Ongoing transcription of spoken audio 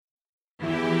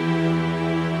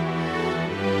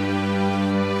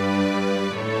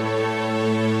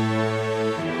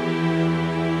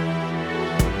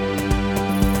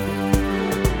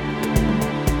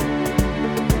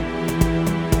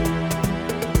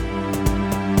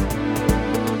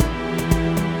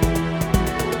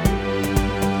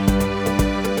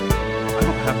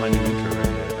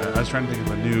trying to think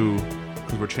of a new,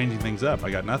 because we're changing things up.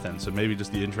 I got nothing, so maybe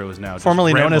just the intro is now just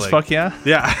Formerly known as rambling. Fuck Yeah?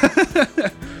 Yeah.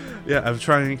 Yeah, I'm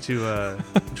trying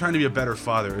to be a better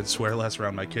father and swear less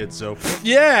around my kids. So,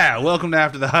 yeah, welcome to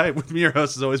After the Hype. With me, your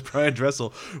host, is always Brian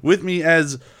Dressel. With me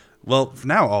as, well, for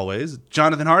now always,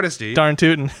 Jonathan Hardesty. Darn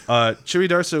tootin'. Chewy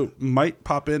Darso might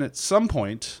pop in at some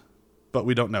point, but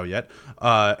we don't know yet.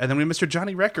 And then we have Mr.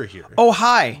 Johnny Recker here. Oh,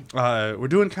 hi. We're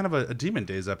doing kind of a Demon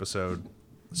Days episode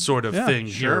sort of thing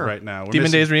here right now. Demon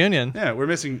Days reunion. Yeah, we're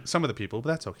missing some of the people, but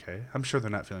that's okay. I'm sure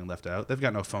they're not feeling left out. They've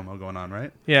got no FOMO going on,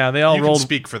 right? Yeah, they all You rolled. can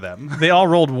speak for them. They all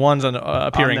rolled ones on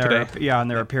appearing today. Yeah, on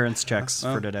their appearance checks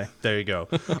for today. There you go.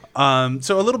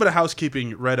 So a little bit of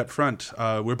housekeeping right up front.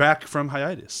 We're back from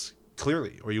hiatus,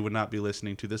 clearly, or you would not be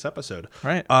listening to this episode.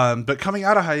 Right. But coming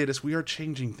out of hiatus, we are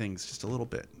changing things just a little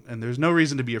bit. And there's no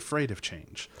reason to be afraid of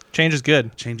change. Change is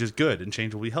good. Change is good, and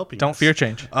change will be helping Don't us. fear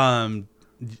change.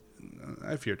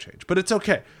 I fear change, but it's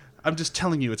okay. I'm just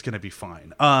telling you it's going to be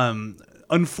fine.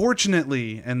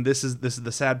 Unfortunately, and this is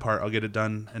the sad part, I'll get it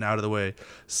done and out of the way,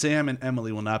 Sam and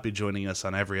Emily will not be joining us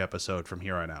on every episode from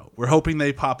here on out. We're hoping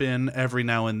they pop in every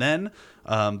now and then,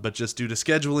 but just due to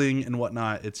scheduling and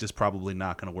whatnot, it's just probably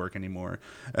not going to work anymore.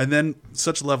 And then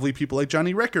such lovely people like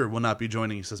Johnny Recker will not be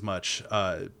joining us as much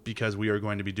because we are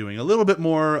going to be doing a little bit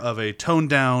more of a toned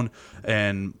down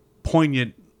and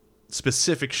poignant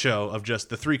specific show of just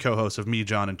the three co-hosts of me,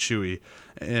 John, and Chewy,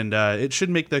 and it should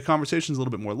make the conversations a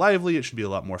little bit more lively. It should be a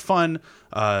lot more fun.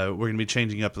 We're going to be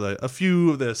changing up a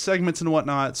few of the segments and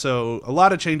whatnot, so a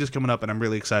lot of changes coming up, and I'm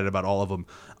really excited about all of them,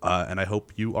 and I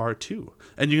hope you are too.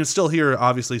 And you can still hear,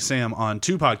 obviously, Sam on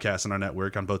 2 podcasts on our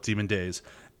network on both Demon Days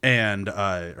and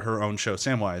her own show,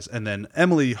 Samwise. And then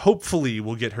Emily, hopefully,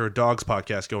 will get her Dogs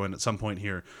podcast going at some point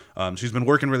here. She's been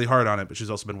working really hard on it, but she's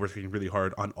also been working really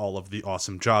hard on all of the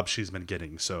awesome jobs she's been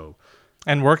getting. So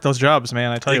And work those jobs,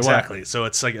 man. I tell you exactly. So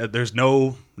it's like there's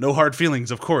no hard feelings,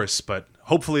 of course, but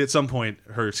hopefully at some point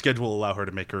her schedule will allow her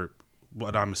to make her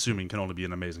what I'm assuming can only be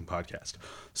an amazing podcast.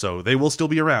 So they will still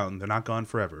be around. They're not gone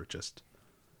forever, just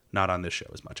not on this show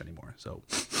as much anymore. So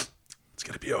it's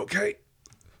going to be okay.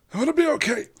 I'm going to be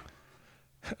okay.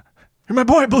 You're my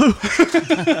boy, Blue.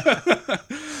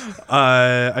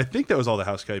 I think that was all the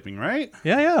housekeeping, right?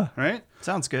 Yeah. Right?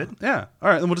 Sounds good. Yeah. All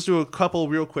right, then we'll just do a couple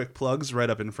real quick plugs right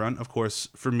up in front. Of course,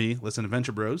 for me, listen to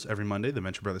Venture Bros every Monday, the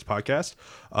Venture Brothers podcast.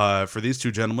 For these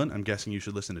two gentlemen, I'm guessing you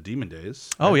should listen to Demon Days.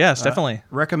 Oh, yes, definitely.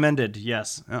 Recommended,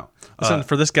 yes. Oh. Listen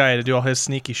for this guy to do all his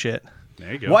sneaky shit.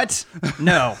 There you go. What?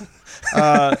 No.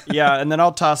 Yeah, and then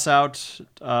I'll toss out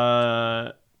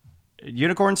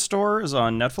Unicorn Store is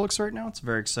on Netflix right now. It's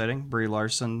very exciting. Brie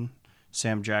Larson,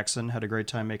 Sam Jackson had a great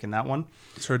time making that one.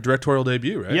 It's her directorial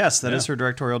debut, right? Yes, that is her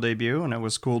directorial debut, and it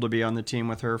was cool to be on the team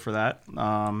with her for that.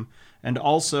 And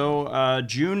also,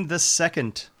 June the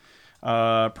 2nd,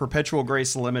 Perpetual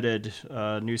Grace Limited,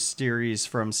 new series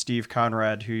from Steve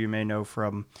Conrad, who you may know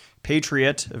from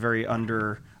Patriot, a very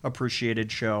underappreciated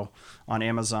show on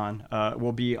Amazon,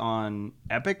 will be on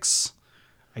Epix.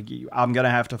 I'm going to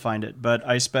have to find it, but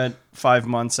I spent 5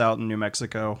 months out in New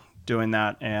Mexico doing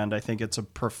that, and I think it's a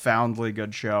profoundly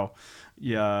good show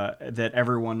that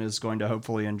everyone is going to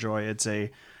hopefully enjoy. It's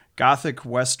a gothic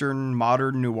western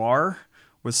modern noir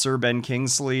with Sir Ben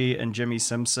Kingsley and Jimmy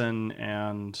Simpson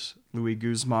and Louis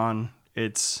Guzman.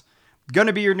 It's going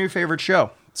to be your new favorite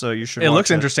show, so you should watch it. It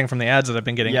looks interesting from the ads that I've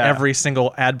been getting. Yeah. Every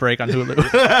single ad break on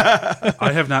Hulu.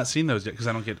 I have not seen those yet because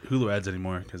I don't get Hulu ads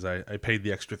anymore because I paid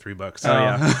the extra $3. Oh,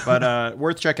 yeah. But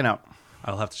worth checking out.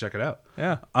 I'll have to check it out.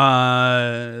 Yeah.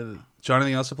 John,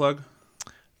 anything else to plug?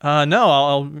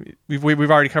 No,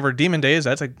 we've already covered Demon Days.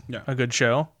 That's a good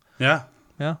show. Yeah.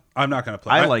 Yeah. I'm not going to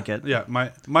play. I like it. Yeah,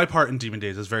 my part in Demon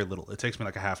Days is very little. It takes me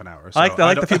like a half an hour. So I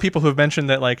like the few people who have mentioned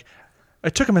that, like,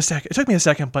 it took me a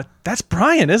second, but that's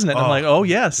Brian, isn't it? I'm like, oh,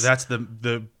 yes. That's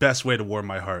the best way to warm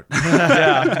my heart.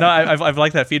 Yeah. No, I've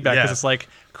liked that feedback because Yeah. it's like,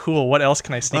 cool, what else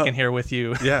can I sneak in here with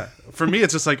you? Yeah. For me,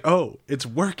 it's just like, oh, it's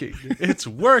working. It's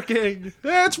working.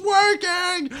 It's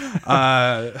working.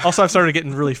 Also, I've started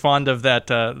getting really fond of that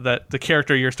the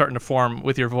character you're starting to form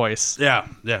with your voice. Yeah.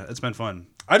 It's been fun.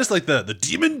 I just like the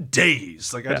Demon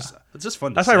Days. Like, it's just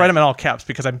fun to That's say. why I write them in all caps,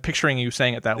 because I'm picturing you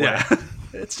saying it that way. Yeah.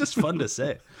 It's just fun to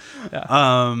say.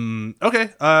 Yeah. Okay,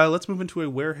 let's move into a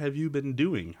where have you been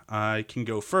doing? I can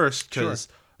go first because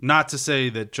not to say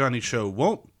that Johnny's show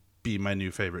won't be my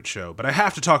new favorite show, but I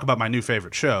have to talk about my new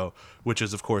favorite show, which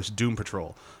is, of course, Doom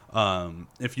Patrol.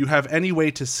 If you have any way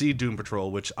to see Doom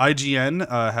Patrol, which IGN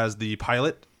has the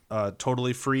pilot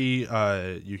totally free.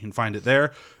 You can find it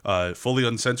there, fully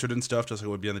uncensored and stuff, just like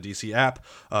it would be on the DC app.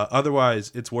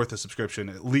 Otherwise, it's worth a subscription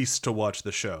at least to watch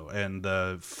the show. And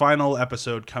the final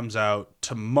episode comes out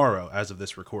tomorrow, as of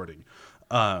this recording.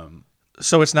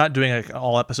 So it's not doing like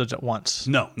all episodes at once.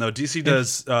 No, DC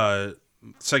does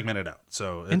segment it out.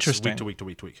 So it's Interesting. week to week to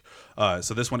week to week.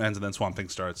 So this one ends, and then Swamp Thing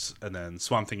starts, and then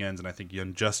Swamp Thing ends, and I think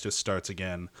Young Justice starts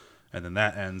again, and then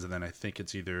that ends, and then I think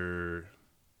it's either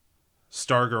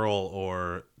Stargirl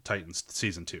or Titans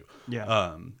season 2.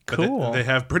 Yeah. But Cool. They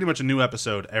have pretty much a new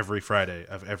episode every Friday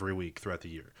of every week throughout the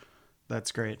year.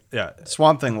 That's great. Yeah.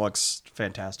 Swamp Thing looks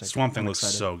fantastic. Swamp Thing I'm looks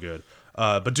excited. so good.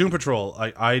 But Doom Patrol,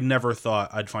 I never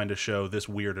thought I'd find a show this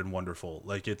weird and wonderful.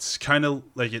 Like, it's kind of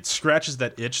like it scratches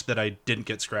that itch that I didn't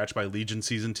get scratched by Legion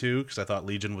season 2, because I thought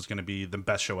Legion was going to be the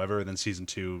best show ever, and then season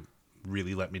 2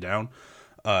 really let me down.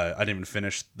 I didn't even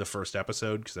finish the first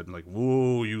episode because I've been like,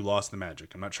 whoa, you lost the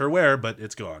magic. I'm not sure where, but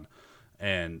it's gone.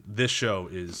 And this show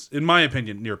is, in my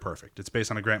opinion, near perfect. It's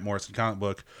based on a Grant Morrison comic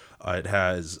book. It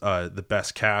has the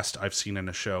best cast I've seen in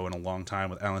a show in a long time,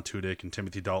 with Alan Tudyk and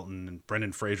Timothy Dalton and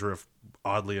Brendan Fraser,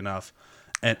 oddly enough.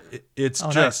 And it's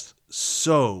just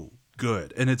so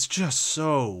good. And it's just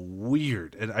so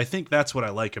weird. And I think that's what I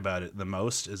like about it the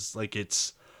most, is like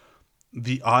it's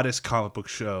the oddest comic book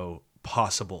show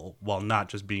possible while not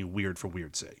just being weird for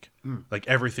weird's sake. Like,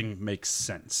 everything makes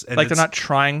sense. And Like they're not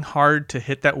trying hard to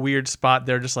hit that weird spot.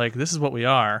 They're just like, this is what we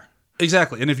are.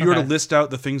 Exactly. And if you were to Okay. list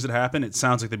out the things that happen, it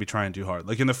sounds like they'd be trying too hard.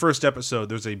 Like in the first episode,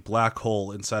 there's a black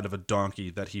hole inside of a donkey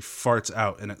that he farts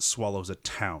out and it swallows a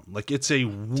town. Like, it's a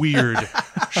weird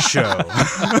show.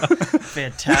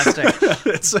 Fantastic.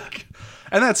 It's like,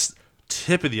 and that's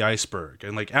tip of the iceberg.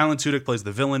 And like, Alan Tudyk plays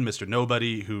the villain, Mr.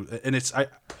 Nobody,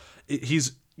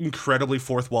 he's incredibly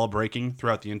fourth wall breaking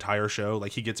throughout the entire show.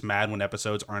 Like, he gets mad when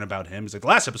episodes aren't about him. He's like, the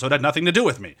last episode had nothing to do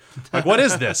with me. Like, what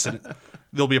is this? And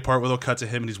there'll be a part where they'll cut to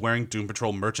him and he's wearing Doom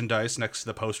Patrol merchandise next to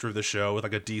the poster of the show with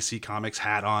like a DC Comics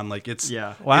hat on. Like, it's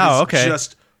Yeah. Wow, it is okay.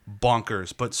 just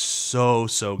bonkers, but so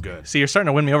good. See, you're starting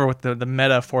to win me over with the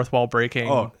meta fourth wall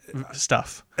breaking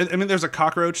stuff. I mean, there's a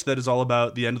cockroach that is all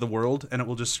about the end of the world, and it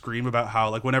will just scream about how,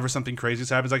 like, whenever something crazy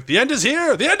happens, like, the end is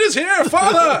here,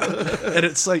 father. And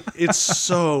it's like, it's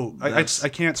so, I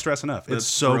can't stress enough. It's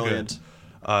so brilliant.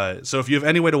 good. So if you have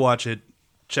any way to watch it,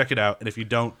 check it out. And if you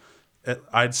don't,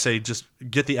 I'd say just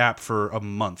get the app for a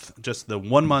month, just the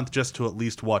 1 month, just to at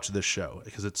least watch this show,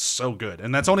 because it's so good.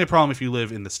 And that's only a problem if you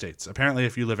live in the States. Apparently,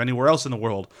 if you live anywhere else in the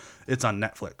world, it's on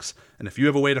Netflix. And if you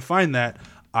have a way to find that,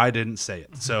 I didn't say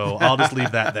it. So I'll just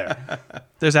leave that there.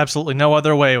 There's absolutely no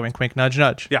other way. Wink, wink, nudge,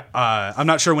 nudge. Yeah, I'm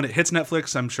not sure when it hits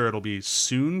Netflix. I'm sure it'll be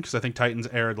soon, because I think Titans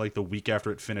aired like the week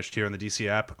after it finished here on the DC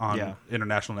app on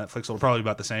international Netflix. So it'll probably be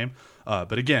about the same.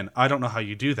 But again, I don't know how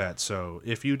you do that. So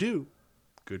if you do,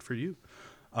 good for you.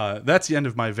 That's the end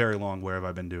of my very long Where Have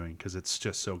I Been Doing, because it's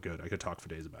just so good. I could talk for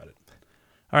days about it.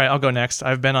 All right, I'll go next.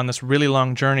 I've been on this really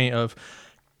long journey of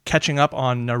catching up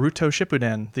on Naruto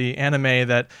Shippuden, the anime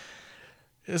that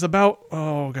is about,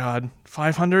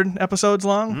 500 episodes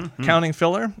long, counting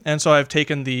filler. And so I've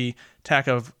taken the tack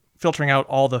of filtering out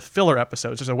all the filler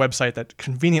episodes. There's a website that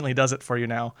conveniently does it for you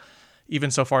now,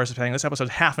 even so far as saying this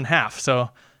episode's half and half. So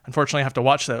unfortunately, I have to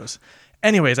watch those.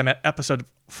 Anyways, I'm at episode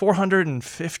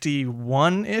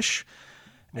 451-ish,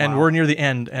 and we're near the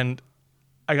end. And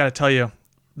I got to tell you,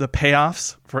 the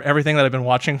payoffs for everything that I've been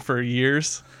watching for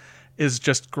years is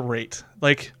just great.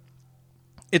 Like,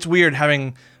 it's weird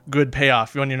having good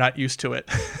payoff when you're not used to it.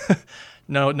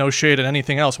 No shade at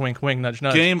anything else. Wink, wink, nudge,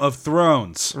 nudge. Game of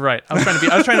Thrones. Right. I was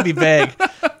trying to be vague,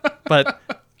 but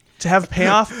to have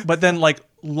payoff, but then like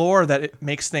lore that it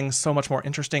makes things so much more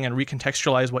interesting and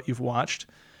recontextualize what you've watched.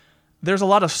 There's a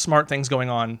lot of smart things going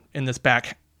on in this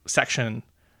back section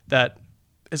that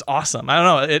is awesome. I don't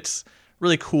know. It's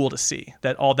really cool to see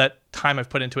that all that time I've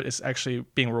put into it is actually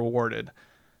being rewarded.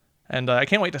 And I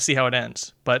can't wait to see how it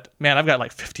ends. But man, I've got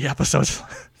like 50 episodes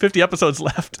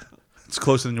left. It's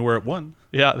closer than you were at one.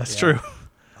 Yeah, that's true.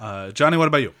 Johnny, what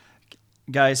about you?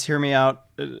 Guys, hear me out.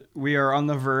 We are on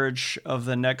the verge of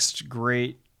the next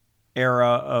great era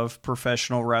of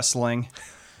professional wrestling.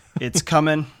 It's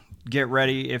coming. Get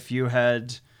ready. If you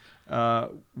had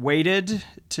waited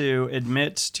to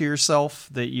admit to yourself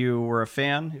that you were a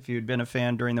fan, if you'd been a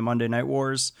fan during the Monday Night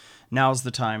Wars, now's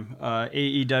the time.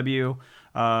 AEW,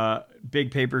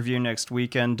 big pay-per-view next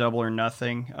weekend, Double or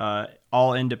Nothing,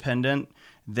 all independent.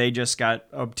 They just got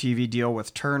a TV deal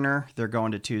with Turner. They're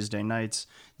going to Tuesday nights.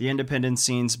 The independent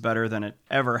scene's better than it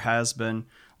ever has been.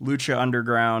 Lucha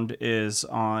Underground is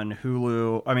on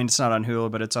Hulu. I mean, it's not on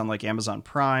Hulu, but it's on like Amazon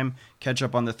Prime. Catch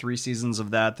up on the 3 seasons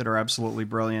of that are absolutely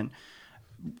brilliant.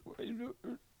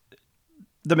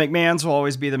 The McMahons will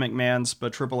always be the McMahons,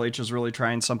 but Triple H is really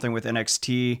trying something with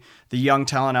NXT. The young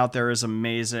talent out there is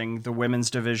amazing. The women's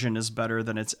division is better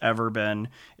than it's ever been.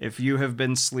 If you have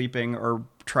been sleeping or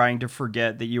trying to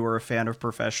forget that you were a fan of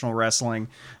professional wrestling,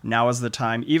 now is the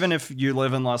time. Even if you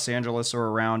live in Los Angeles or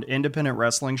around, independent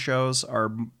wrestling shows are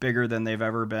bigger than they've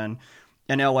ever been.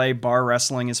 In LA, bar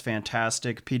wrestling is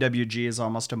fantastic. PWG is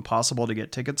almost impossible to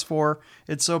get tickets for.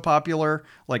 It's so popular.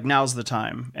 Like, now's the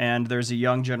time. And there's a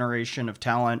young generation of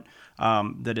talent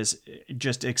that is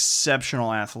just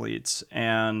exceptional athletes.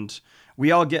 And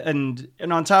we all get, and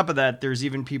on top of that, there's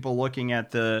even people looking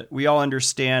at we all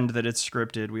understand that it's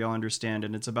scripted. We all understand.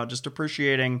 And it's about just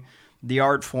appreciating the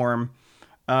art form.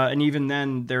 And even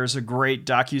then, there's a great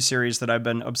docuseries that I've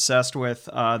been obsessed with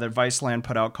that Viceland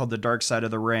put out called The Dark Side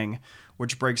of the Ring,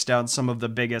 which breaks down some of the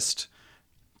biggest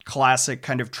classic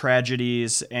kind of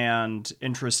tragedies and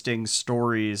interesting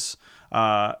stories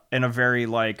in a very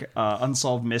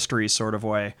unsolved mystery sort of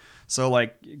way. So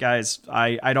guys,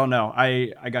 I don't know.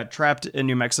 I got trapped in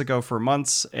New Mexico for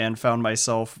months and found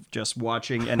myself just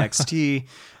watching NXT.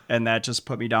 And that just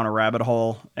put me down a rabbit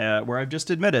hole where I've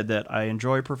just admitted that I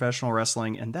enjoy professional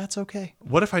wrestling, and that's okay.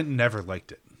 What if I never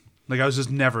liked it? Like, I was just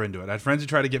never into it. I had friends who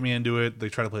tried to get me into it. They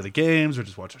try to play the games or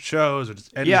just watch the shows or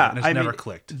just anything. And it's never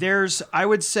clicked. I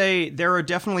would say there are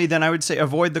definitely, then I would say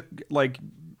avoid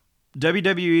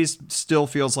WWE still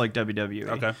feels like WWE.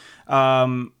 Okay.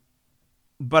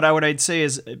 But I'd say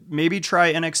is maybe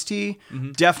try NXT.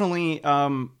 Mm-hmm. Definitely,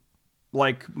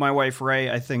 like my wife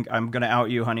Ray, I think I'm gonna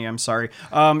out you, honey. I'm sorry.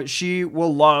 She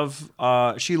will love.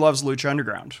 She loves Lucha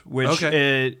Underground, which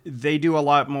they do a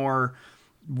lot more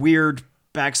weird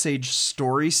backstage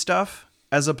story stuff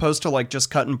as opposed to just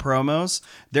cutting promos.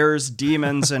 There's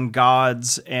demons and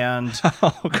gods, and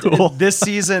cool. This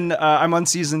season, I'm on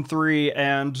season 3,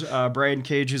 and Brian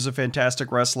Cage, who's a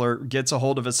fantastic wrestler, gets a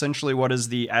hold of essentially what is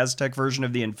the Aztec version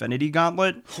of the Infinity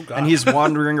Gauntlet, and he's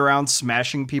wandering around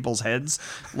smashing people's heads.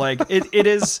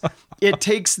 It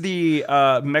takes the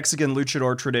Mexican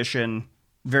luchador tradition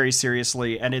very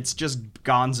seriously, and it's just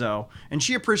gonzo, and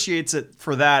she appreciates it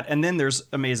for that. And then there's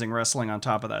amazing wrestling on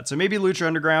top of that, so maybe Lucha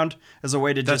Underground as a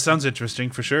way to that sounds interesting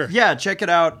for sure. Yeah, check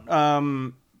it out.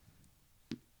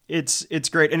 It's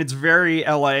great, and it's very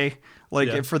LA.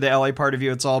 For the LA part of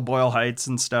you, it's all Boyle Heights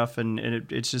and stuff, and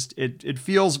it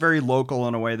feels very local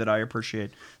in a way that I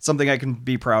appreciate. Something I can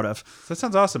be proud of. That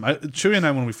sounds awesome. Chewy and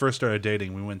I, when we first started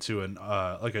dating, we went to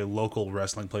a local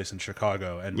wrestling place in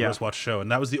Chicago and we just watched a show, and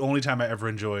that was the only time I ever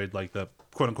enjoyed the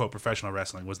quote unquote professional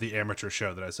wrestling was the amateur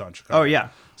show that I saw in Chicago. Oh yeah,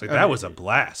 it's that was a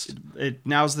blast.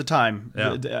 Now's the time.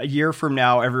 Yeah. A year from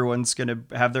now, everyone's gonna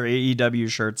have their AEW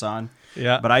shirts on.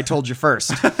 Yeah, but I told you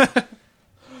first.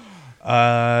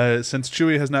 Since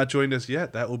Chewy has not joined us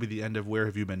yet, that will be the end of Where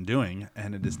Have You Been Doing,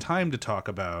 and it is time to talk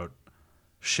about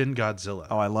Shin Godzilla.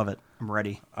 Oh, I love it. I'm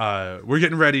ready. We're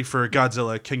getting ready for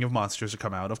Godzilla King of Monsters to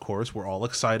come out, of course. We're all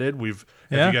excited. Have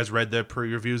you guys read the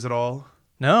pre-reviews at all?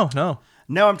 No.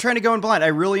 No, I'm trying to go in blind. I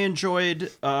really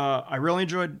enjoyed. I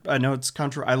know it's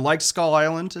I liked Skull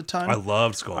Island a ton. I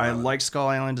loved Skull Island. I liked Skull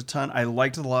Island a ton. I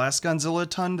liked the last Godzilla a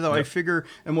ton, though. Yep. I figure,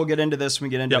 and we'll get into this when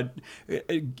we get into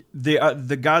it.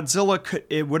 The Godzilla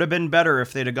it would have been better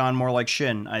if they'd have gone more like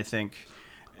Shin, I think,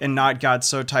 and not got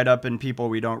so tied up in people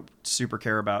we don't super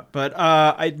care about. But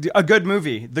a good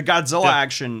movie. The Godzilla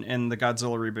action in the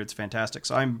Godzilla reboot's fantastic.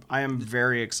 So I am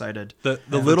very excited. The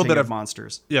little bit of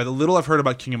monsters. Yeah, the little I've heard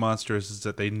about King of Monsters is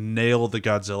that they nail the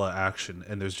Godzilla action,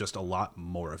 and there's just a lot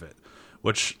more of it,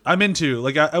 which I'm into.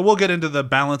 I will get into the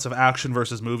balance of action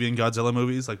versus movie in Godzilla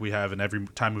movies, like we have in every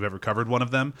time we've ever covered one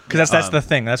of them. Because that's the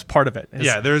thing. That's part of it.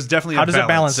 There's definitely how does it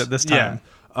balance it this time?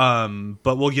 Yeah.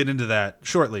 But we'll get into that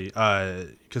shortly.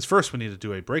 Because first we need to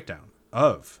do a breakdown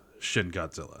of Shin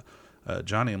Godzilla.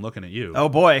 Johnny, I'm looking at you. Oh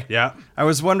boy. Yeah. I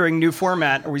was wondering, new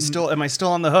format. Am I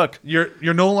still on the hook?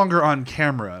 You're no longer on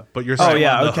camera, but you're still on the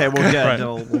hook. Okay, well good.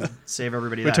 Right. We'll save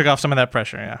everybody We took off some of that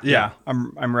pressure, Yeah,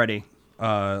 I'm ready.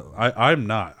 I'm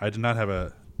not. I did not have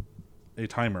a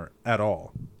timer at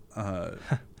all.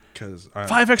 Because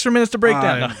 5 extra minutes to break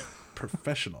down.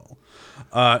 Professional.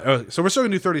 So we're still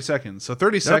gonna do 30 seconds. So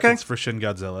 30 seconds for Shin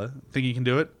Godzilla. Think you can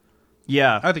do it?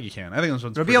 Yeah, I think you can. I think this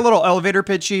one's it'll be a little elevator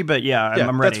pitchy, but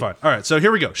I'm ready. That's fine. All right, so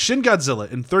here we go. Shin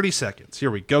Godzilla in 30 seconds.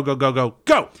 Here we go.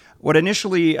 What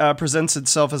initially presents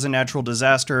itself as a natural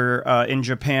disaster in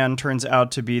Japan turns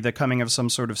out to be the coming of some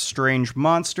sort of strange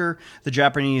monster. The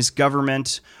Japanese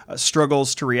government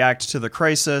struggles to react to the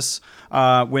crisis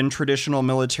when traditional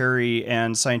military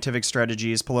and scientific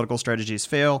strategies, political strategies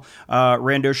fail.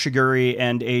 Rando Shiguri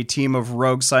and a team of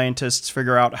rogue scientists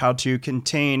figure out how to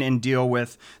contain and deal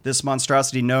with this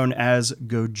monstrosity known as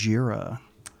Gojira.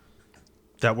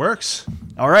 That works.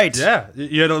 All right. Yeah,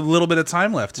 you had a little bit of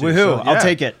time left. Too, Woohoo! so, yeah. I'll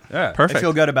take it. Yeah, Perfect. I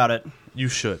feel good about it. you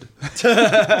should.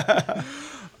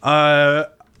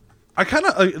 I kind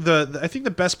of I think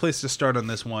the best place to start on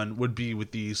this one would be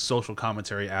with the social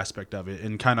commentary aspect of it,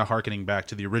 and kind of harkening back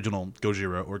to the original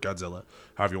Gojira or Godzilla,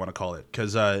 however you want to call it,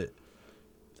 because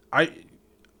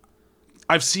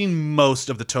I've seen most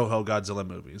of the Toho Godzilla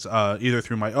movies, either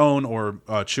through my own or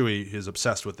Chewie is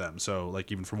obsessed with them. So,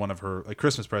 like, even for one of her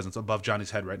Christmas presents above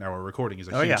Johnny's head right now, we're recording. He's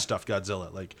a huge stuffed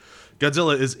Godzilla. Like,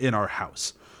 Godzilla is in our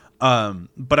house.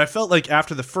 But I felt like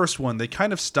after the first one, they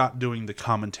kind of stopped doing the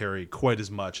commentary quite as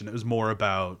much, and it was more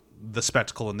about the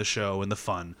spectacle and the show and the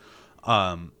fun.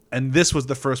 And this was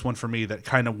the first one for me that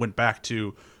kind of went back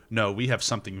to, no, we have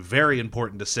something very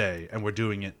important to say, and we're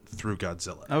doing it through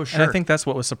Godzilla. Oh, sure. And I think that's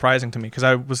what was surprising to me, because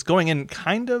I was going in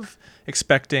kind of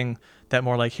expecting that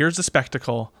more like, here's the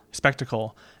spectacle,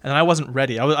 and I wasn't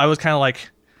ready. I was kind of like,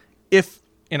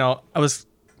 I was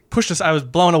pushed I was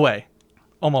blown away,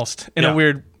 almost, in a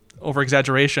weird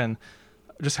over-exaggeration,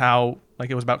 just how, like,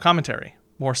 it was about commentary,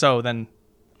 more so than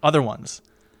other ones.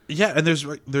 Yeah, and there's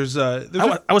I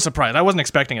was surprised. I wasn't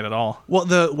expecting it at all. Well,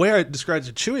 the way I described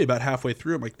it to Chewie about halfway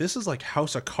through, I'm like, this is like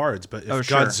House of Cards, but if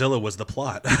sure. Godzilla was the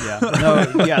plot.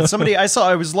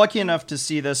 I was lucky enough to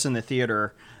see this in the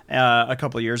theater a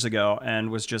couple of years ago and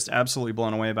was just absolutely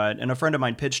blown away by it. And a friend of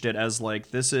mine pitched it as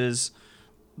like, this is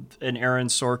an Aaron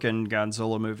Sorkin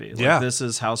Godzilla movie. Like, this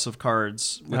is House of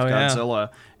Cards with Godzilla.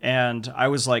 Yeah. And I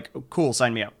was like, cool,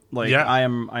 sign me up. Like, I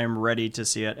am ready to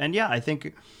see it. And I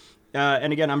think...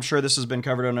 and again, I'm sure this has been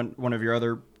covered on one of your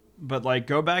other, but like,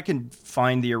 go back and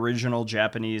find the original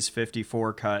Japanese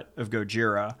 54 cut of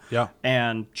Gojira. Yeah.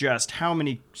 And just how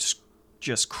many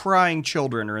just crying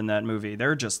children are in that movie.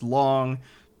 They're just long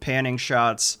panning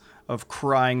shots of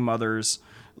crying mothers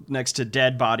next to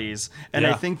dead bodies. And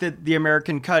I think that the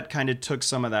American cut kind of took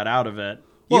some of that out of it.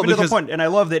 Well, even to the point, and I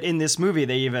love that in this movie,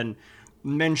 they even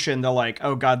mention the like,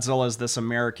 oh, Godzilla's this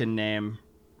American name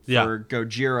for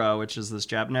Gojira, which is this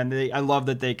Japanese. And I love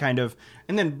that they kind of,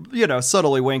 and then,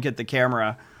 subtly wink at the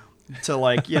camera to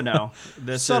like,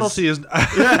 this subtlety is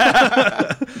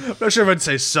I'm not sure if I'd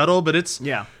say subtle, but it's,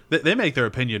 they make their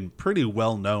opinion pretty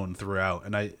well known throughout.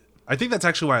 And I think that's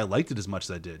actually why I liked it as much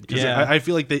as I did. Because I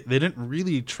feel like they didn't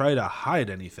really try to hide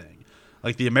anything.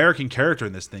 Like, the American character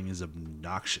in this thing is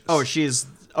obnoxious. Oh, she's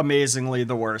amazingly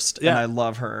the worst, and I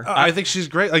love her. I think she's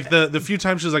great. Like, the few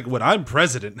times she's like, when I'm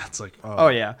president, it's like, oh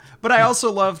yeah. But I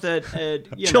also love that...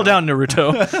 Chill down,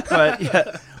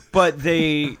 Naruto. but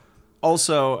they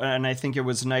also, and I think it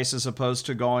was nice as opposed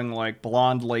to going like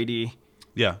blonde lady,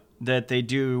 that they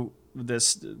do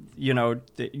this,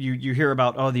 you hear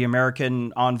about, the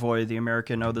American envoy,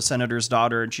 the senator's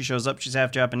daughter, and she shows up, she's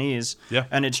half Japanese,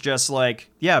 and it's just like,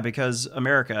 because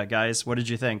America, guys, what did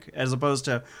you think? As opposed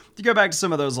to, you go back to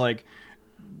some of those, like,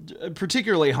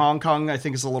 particularly Hong Kong, I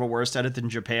think is a little worse at it than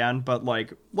Japan, but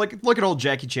like look at old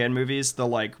Jackie Chan movies, the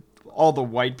like, all the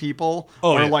white people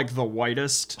are like the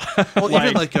whitest. Well,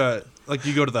 even like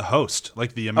you go to the host,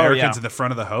 like the Americans in the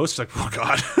front of the host, like, oh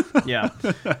god.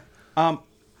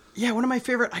 One of my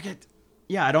favorite,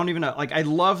 I don't even know. Like, I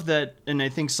love that, and I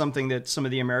think something that some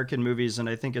of the American movies, and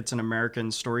I think it's an American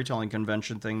storytelling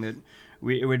convention thing that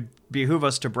it would behoove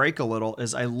us to break a little,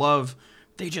 is I love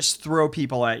they just throw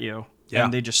people at you. Yeah.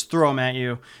 And they just throw them at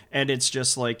you, and it's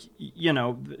just like, you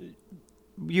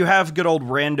have good old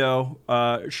Rando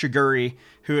Shiguri,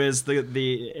 who is the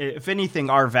if anything,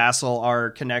 our vassal,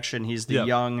 our connection. He's the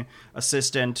young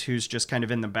assistant who's just kind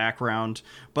of in the background.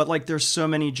 But like, there's so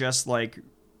many just like,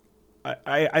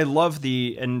 I love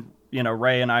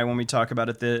Ray and I, when we talk about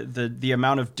it, the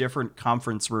amount of different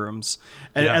conference rooms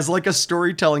as like a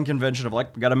storytelling convention of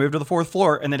like, we got to move to the 4th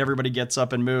floor, and then everybody gets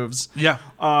up and moves. It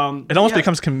almost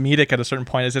becomes comedic at a certain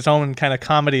point. It's its own kind of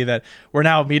comedy that we're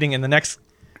now meeting in the next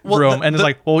room, and it's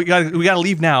like, well, we got to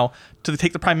leave now to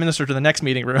take the prime minister to the next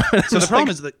meeting room. So the problem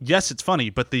is that, yes, it's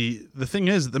funny, but the thing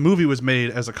is, the movie was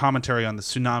made as a commentary on the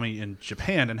tsunami in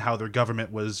Japan and how their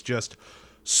government was just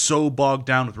so bogged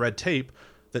down with red tape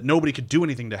that nobody could do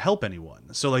anything to help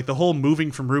anyone. So like, the whole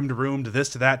moving from room to room to this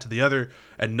to that to the other,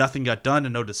 and nothing got done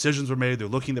and no decisions were made. They're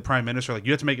looking at the prime minister like,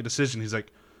 you have to make a decision. He's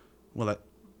like, well,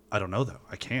 I don't know though.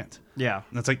 I can't. Yeah.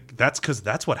 And it's like, that's because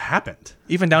that's what happened.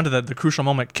 Even down to the crucial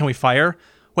moment. Can we fire?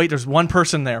 Wait, there's one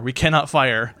person there. We cannot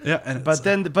fire. Yeah. And but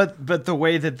the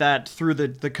way that through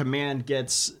the command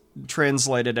gets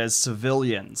translated as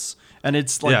civilians. And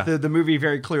it's like the movie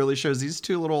very clearly shows these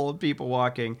two little old people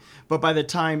walking. But by the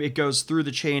time it goes through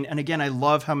the chain, and again, I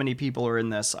love how many people are in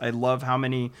this. I love how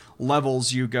many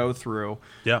levels you go through.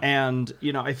 Yeah. And,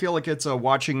 I feel like it's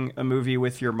watching a movie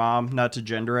with your mom, not to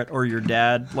gender it, or your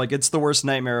dad. Like, it's the worst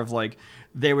nightmare of, like,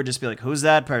 they would just be like, who's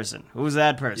that person? Who's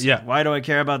that person? Yeah. Why do I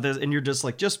care about this? And you're just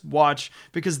like, just watch,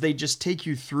 because they just take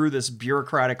you through this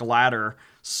bureaucratic ladder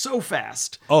so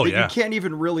fast that you can't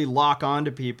even really lock onto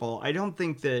people. I don't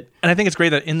think that... And I think it's great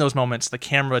that in those moments, the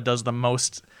camera does the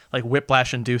most like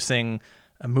whiplash-inducing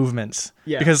movements.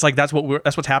 Yeah. Because like that's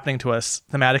what's happening to us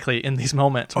thematically in these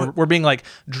moments. We're being like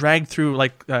dragged through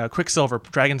like Quicksilver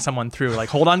dragging someone through. Like,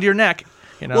 hold on to your neck.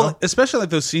 Well, especially like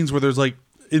those scenes where there's like,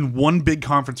 in one big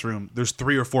conference room, there's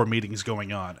 3 or 4 meetings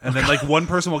going on. And then, like, one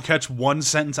person will catch one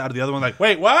sentence out of the other one, like,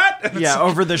 wait, what? Yeah,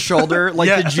 over the shoulder.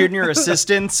 Like, the junior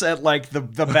assistants at, like, the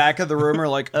back of the room are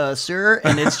like, sir?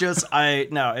 And it's just,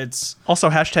 it's... Also,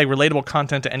 hashtag relatable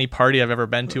content to any party I've ever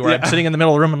been to, where I'm sitting in the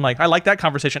middle of the room, I'm like, I like that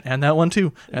conversation, and that one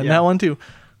too, and that one too.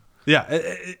 Yeah,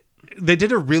 they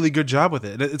did a really good job with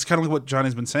it. It's kind of like what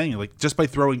Johnny's been saying, like, just by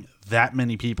throwing that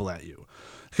many people at you.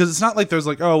 Because it's not like there's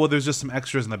like, oh, well, there's just some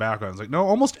extras in the background. It's like, no,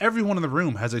 almost everyone in the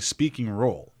room has a speaking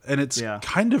role. And it's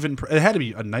kind of, it had to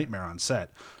be a nightmare on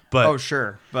set. But oh,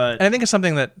 sure. But and I think it's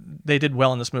something that they did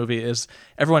well in this movie is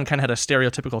everyone kind of had a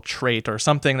stereotypical trait or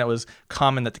something that was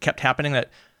common that kept happening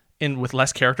that with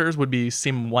less characters would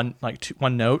seem one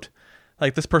note.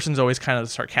 Like, this person's always kind of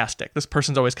sarcastic. This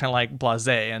person's always kind of like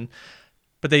blasé.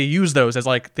 But they use those as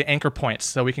like the anchor points,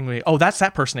 so we can be, oh, that's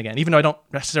that person again. Even though I don't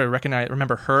necessarily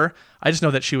remember her, I just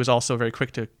know that she was also very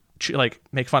quick to like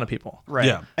make fun of people. Right.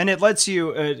 Yeah. And it lets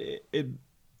you,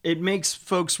 it makes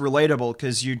folks relatable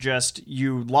because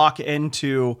you lock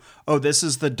into, oh, this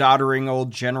is the doddering old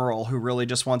general who really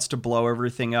just wants to blow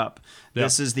everything up. Yeah.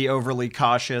 This is the overly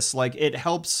cautious. Like, it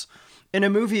helps in a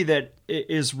movie that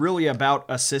is really about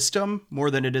a system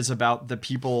more than it is about the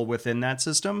people within that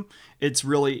system. It's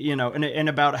really, and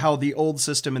about how the old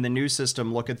system and the new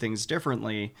system look at things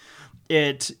differently.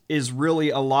 It is really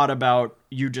a lot about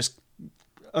you just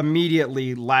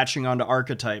immediately latching onto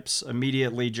archetypes,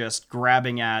 immediately just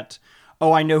grabbing at,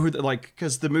 oh, I know who,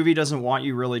 because the movie doesn't want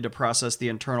you really to process the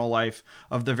internal life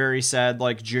of the very sad,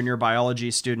 like, junior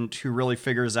biology student who really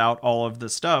figures out all of the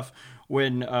stuff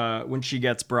when she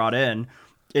gets brought in.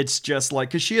 It's just like,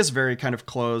 because she is very kind of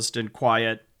closed and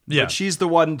quiet, but she's the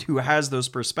one who has those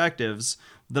perspectives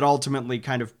that ultimately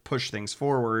kind of push things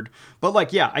forward. But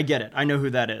like, yeah, I get it. I know who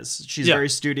that is. She's very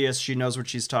studious. She knows what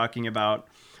she's talking about,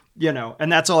 and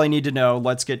that's all I need to know.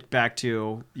 Let's get back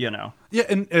to, Yeah,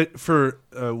 and for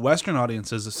Western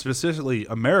audiences, specifically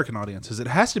American audiences, it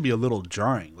has to be a little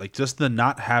jarring. Like, just the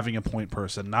not having a point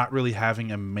person, not really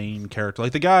having a main character.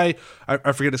 Like, the guy,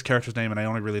 I forget his character's name, and I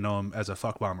only really know him as a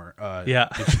fuck bomber.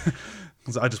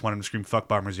 I just want him to scream "fuck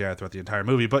bombers, yeah" throughout the entire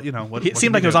movie. But it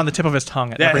seemed like it was on the tip of his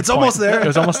tongue. It's almost there. It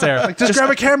was almost there. Like, just grab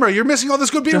a camera. You're missing all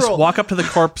this good B-roll. Just walk up to the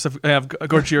corpse of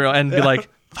Gojira and be like,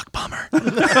 "Fuck bomber."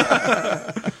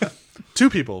 2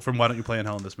 people from Why Don't You Play in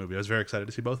Hell in this movie. I was very excited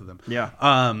to see both of them. Yeah.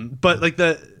 But like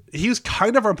he's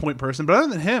kind of our point person, but other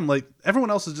than him, like, everyone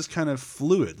else is just kind of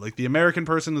fluid. Like, the American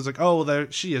person is like, oh, well,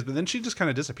 there she is, but then she just kind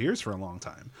of disappears for a long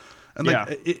time. And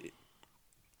like,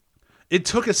 it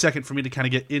took a second for me to kind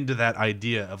of get into that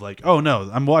idea of like, oh no,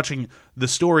 I'm watching, the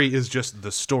story is just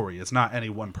the story. It's not any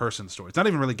one person's story. It's not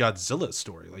even really Godzilla's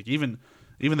story. Like, even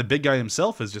the big guy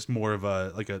himself is just more of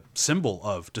a symbol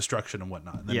of destruction and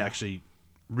whatnot than actually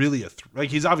really like,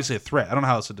 he's obviously a threat. I don't know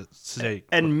how else to say.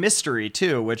 And mystery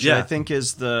too, which I think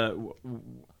is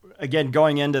again,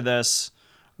 going into this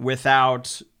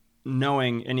without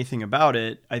knowing anything about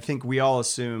it, I think we all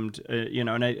assumed,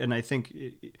 and I think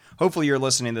hopefully you're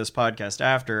listening to this podcast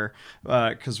after,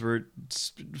 because we're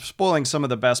spoiling some of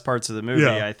the best parts of the movie,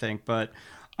 I think. But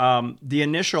the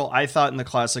initial, I thought in the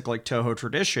classic like Toho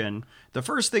tradition, the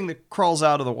first thing that crawls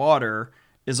out of the water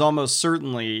is almost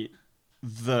certainly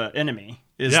the enemy.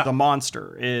 The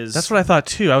monster is. That's what I thought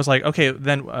too. I was like, okay,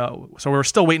 then so we were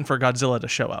still waiting for Godzilla to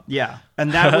show up. Yeah,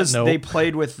 and that was they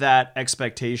played with that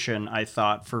expectation, I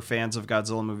thought, for fans of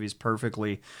Godzilla movies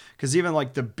perfectly, because even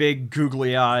like the big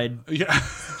googly-eyed,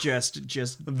 just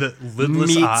the lidless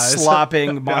meat eyes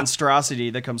slopping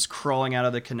monstrosity that comes crawling out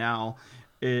of the canal,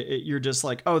 you're just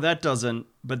like, oh, that doesn't.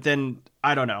 But then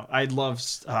I don't know. I love.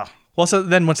 Well, so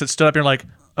then once it stood up, you're like,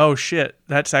 oh shit,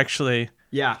 that's actually.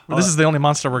 Yeah. Well, this is the only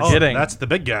monster we're getting. That's the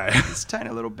big guy. His tiny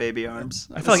little baby arms.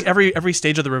 I feel like every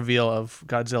stage of the reveal of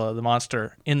Godzilla, the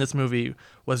monster, in this movie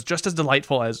was just as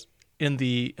delightful as in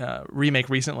the remake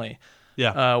recently.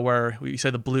 Yeah. Where you say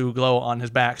the blue glow on his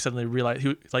back suddenly realized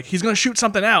he's going to shoot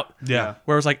something out. Yeah.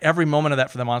 Whereas like every moment of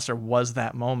that for the monster was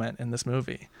that moment in this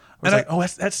movie. It was And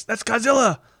like, that's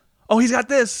Godzilla. Oh, he's got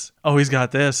this. Oh, he's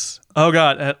got this. Oh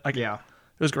God. Yeah.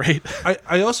 It was great.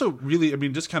 I also really, I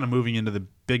mean, just kind of moving into the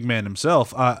big man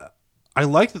himself, I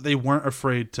like that they weren't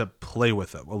afraid to play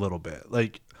with him a little bit.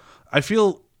 Like, I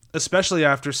feel, especially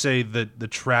after, say, the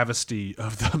travesty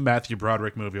of the Matthew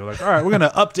Broderick movie, we're like, all right, we're going to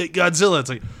update Godzilla. It's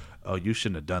like, oh, you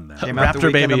shouldn't have done that. Came out the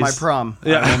Raptor weekend of my babies. prom.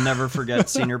 Yeah. I will never forget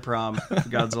senior prom.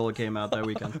 Godzilla came out that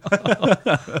weekend.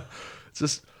 It's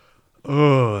just,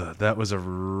 oh, that was a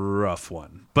rough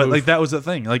one. But like that was the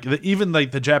thing. Like even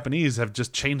like the Japanese have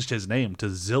just changed his name to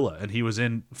Zilla, and he was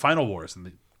in Final Wars, and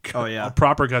a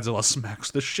proper Godzilla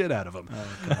smacks the shit out of him.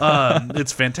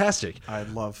 It's fantastic. I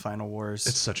love Final Wars.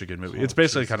 It's such a good movie. It's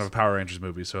basically kind of a Power Rangers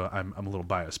movie, so I'm a little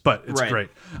biased, but it's Right. great.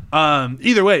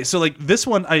 Either way, so like this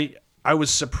one, I was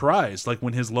surprised like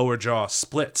when his lower jaw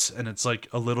splits, and it's like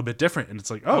a little bit different, and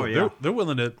it's like they're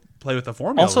willing to play with the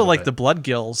formula. Also, a little like bit. the blood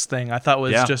gills thing, I thought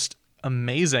was just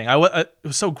amazing. It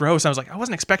was so gross. I was like, I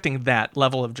wasn't expecting that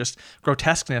level of just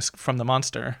grotesqueness from the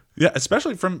monster. Yeah,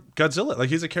 especially from Godzilla. Like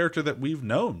he's a character that we've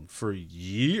known for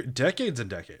decades and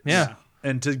decades. Yeah.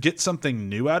 And to get something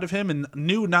new out of him, and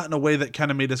new not in a way that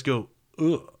kind of made us go,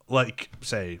 ugh, like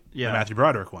say the Matthew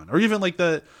Broderick one, or even like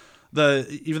the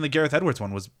Gareth Edwards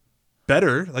one was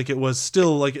better. Like it was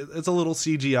still like it's a little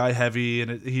CGI heavy,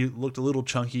 and he looked a little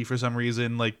chunky for some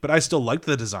reason. Like, but I still liked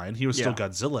the design. He was still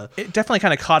Godzilla. It definitely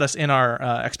kind of caught us in our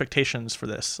expectations for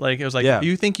this. Like it was like,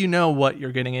 you think you know what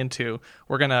you're getting into.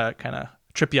 We're gonna kind of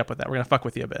trip you up with that. We're gonna fuck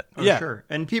with you a bit. Oh, sure.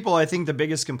 And people, I think the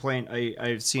biggest complaint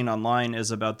I've seen online is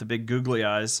about the big googly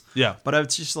eyes. Yeah. But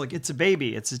it's just like, it's a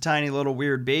baby. It's a tiny little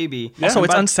weird baby. Also,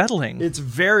 it's But unsettling. It's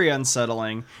very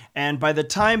unsettling. And by the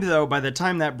time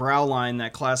that brow line,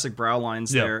 that classic brow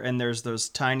line's there, and there's those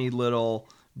tiny little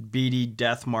beady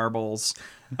death marbles,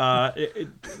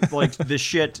 like the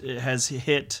shit has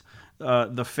hit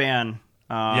the fan.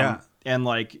 And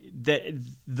like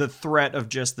the threat of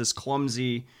just this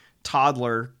clumsy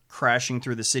toddler crashing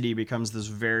through the city becomes this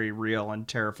very real and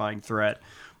terrifying threat.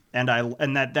 And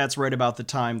that's right about the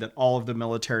time that all of the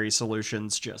military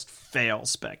solutions just fail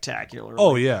spectacularly.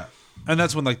 Oh yeah. And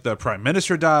that's when like the prime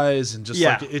minister dies, and just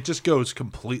like it just goes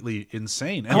completely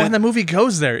insane. And the movie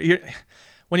goes there.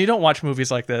 When you don't watch movies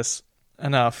like this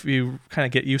enough, you kind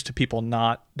of get used to people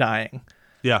not dying.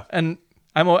 Yeah. And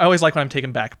I always like when I'm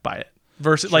taken back by it.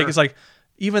 Versus like it's like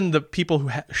even the people who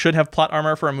should have plot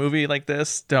armor for a movie like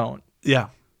this don't. Yeah.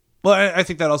 Well, I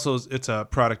think that also it's a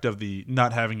product of the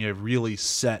not having a really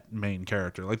set main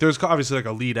character. Like there's obviously like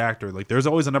a lead actor. Like there's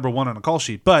always a number one on a call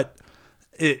sheet, but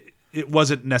it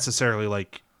wasn't necessarily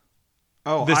like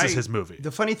this is his movie. The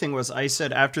funny thing was, I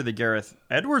said after the Gareth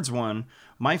Edwards one,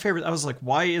 my favorite. I was like,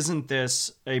 why isn't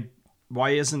this a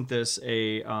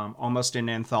almost an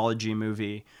anthology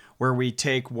movie where we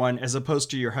take one, as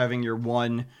opposed to you're having your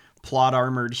one plot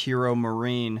armored hero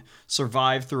Marine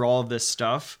survive through all of this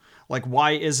stuff? Like,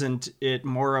 why isn't it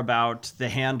more about the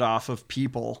handoff of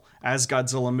people as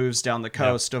Godzilla moves down the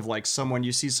coast of like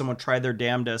you see someone try their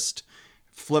damnedest,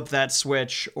 flip that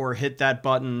switch or hit that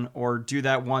button or do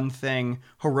that one thing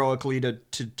heroically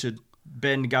to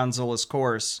bend Godzilla's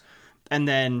course, and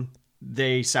then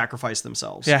they sacrifice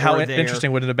themselves. Yeah, how or they're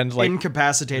interesting would it have been to like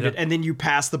incapacitated, and then you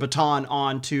pass the baton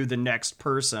on to the next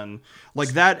person like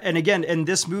that. And again, in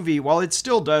this movie, while it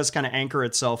still does kind of anchor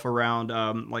itself around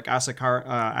like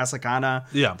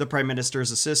Asakana, the prime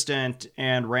minister's assistant,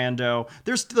 and Rando,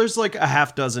 there's like a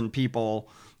half dozen people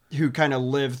who kind of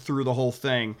live through the whole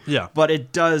thing. Yeah, but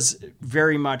it does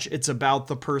very much. It's about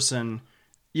the person.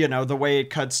 You know, the way it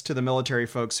cuts to the military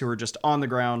folks who are just on the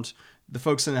ground. The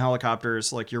folks in the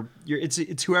helicopters, like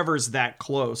it's whoever's that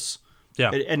close.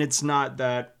 Yeah. And it's not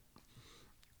that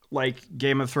like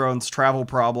Game of Thrones travel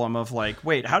problem of like,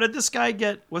 wait, how did this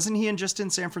guy wasn't he just in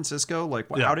San Francisco? Like,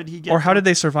 how did he get? Or how did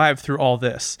they survive through all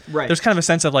this? Right. There's kind of a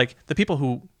sense of like the people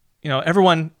who,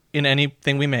 everyone in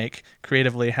anything we make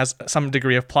creatively has some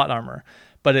degree of plot armor,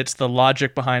 but it's the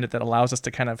logic behind it that allows us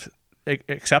to kind of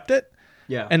accept it.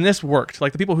 Yeah. And this worked.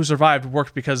 Like the people who survived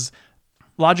worked because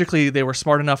logically, they were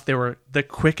smart enough. They were the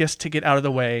quickest to get out of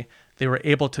the way. They were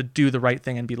able to do the right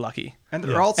thing and be lucky. And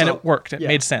they're also, and it worked. It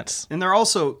made sense. And they're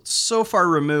also so far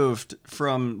removed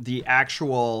from the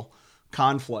actual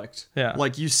conflict. Yeah.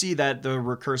 Like you see that the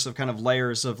recursive kind of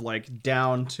layers of like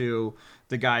down to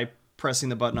the guy pressing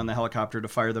the button on the helicopter to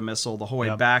fire the missile, the whole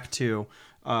way back to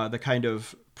the kind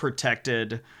of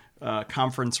protected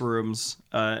conference rooms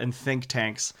and think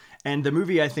tanks. And the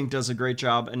movie, I think, does a great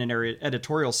job in an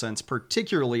editorial sense,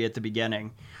 particularly at the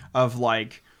beginning, of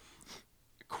like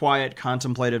quiet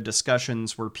contemplative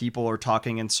discussions where people are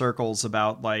talking in circles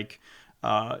about like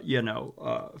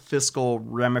fiscal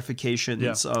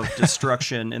ramifications of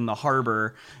destruction in the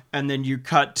harbor, and then you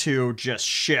cut to just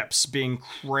ships being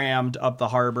crammed up the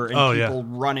harbor and people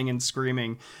running and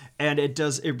screaming, and it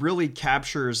really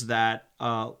captures that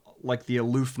like the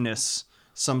aloofness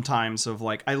sometimes of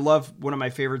like, I love one of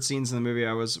my favorite scenes in the movie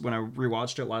when I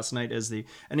rewatched it last night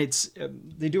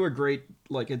they do a great,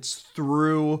 like, it's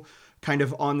through kind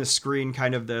of on the screen,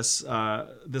 kind of this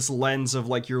lens of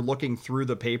like you're looking through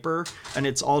the paper and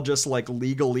it's all just like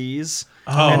legalese.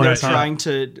 And they're trying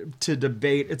to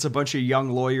debate. It's a bunch of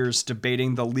young lawyers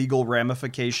debating the legal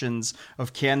ramifications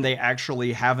of can they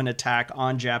actually have an attack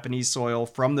on Japanese soil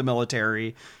from the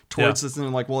military towards this. And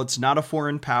they're like, well, it's not a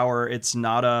foreign power. It's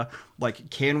not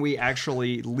can we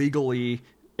actually legally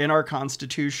in our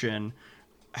constitution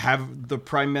have the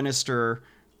prime minister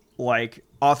like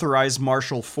authorize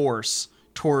martial force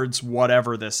towards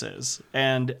whatever this is?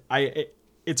 And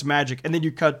it's magic. And then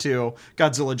you cut to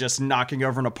Godzilla just knocking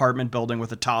over an apartment building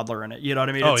with a toddler in it. You know what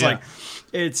I mean?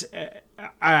 It's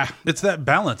it's that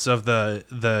balance of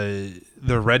the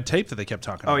red tape that they kept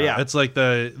talking about. Yeah. It's like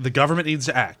the government needs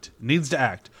to act.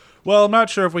 Well, I'm not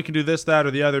sure if we can do this, that,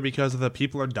 or the other because the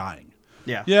people are dying.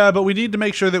 Yeah. Yeah, but we need to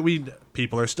make sure that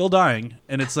people are still dying.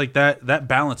 And it's like that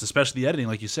balance, especially the editing,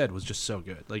 like you said, was just so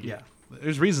good. Like,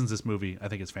 there's reasons this movie, I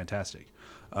think, is fantastic.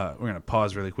 We're going to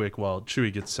pause really quick while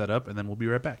Chewie gets set up, and then we'll be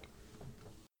right back.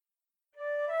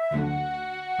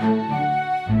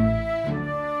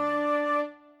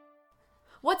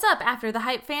 What's up, After the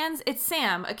Hype fans? It's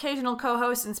Sam, occasional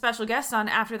co-host and special guest on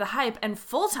After the Hype and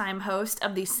full-time host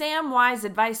of the Sam Wise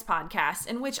Advice podcast,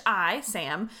 in which I,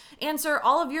 Sam, answer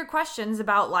all of your questions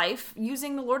about life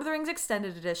using the Lord of the Rings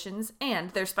extended editions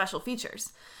and their special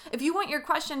features. If you want your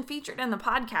question featured in the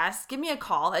podcast, give me a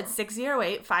call at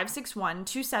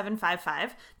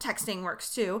 608-561-2755, texting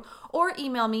works too, or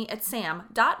email me at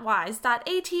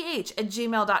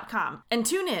sam.wise.ath@gmail.com, and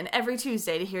tune in every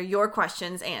Tuesday to hear your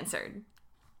questions answered.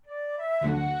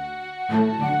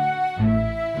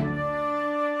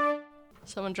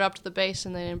 Someone dropped the bass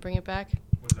and they didn't bring it back.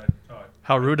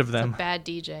 How rude of them. Bad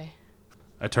DJ.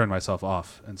 I turned myself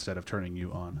off instead of turning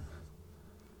you on.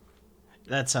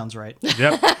 That sounds right.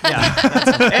 Yep.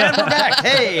 And we're back.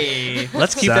 Hey,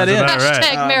 Let's keep Sounds that in. about right.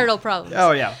 Hashtag marital problems.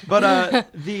 Oh yeah, but and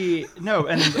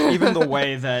even the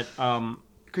way that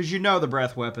because the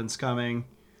breath weapon's coming,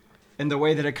 and the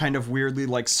way that it kind of weirdly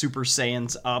like Super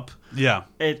Saiyans up. Yeah.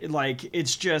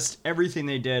 It's just everything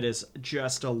they did is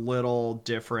just a little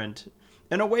different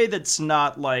in a way that's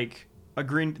not like a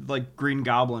Green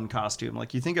Goblin costume.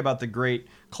 Like you think about the great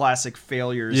classic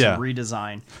failures of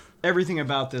redesign. Everything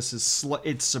about this is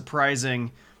it's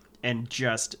surprising and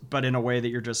but in a way that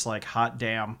you're just like, hot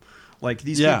damn. Like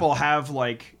these people have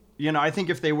I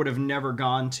think if they would have never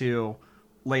gone to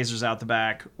lasers out the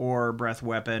back or breath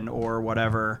weapon or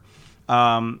whatever,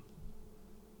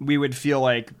 we would feel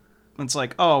like it's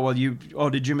like,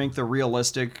 did you make the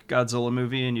realistic Godzilla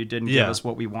movie and you didn't give us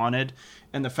what we wanted?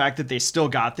 And the fact that they still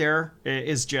got there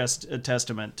is just a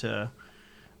testament to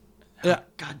how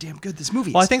goddamn good this movie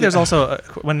is. Well, I think there's also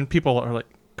when people are like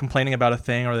complaining about a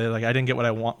thing or they're like, I didn't get what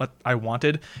I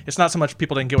wanted. It's not so much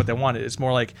people didn't get what they wanted. It's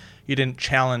more like you didn't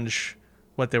challenge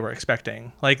what they were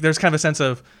expecting. Like there's kind of a sense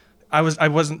of I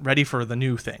wasn't ready for the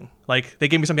new thing. Like they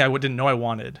gave me something I didn't know I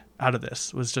wanted out of this.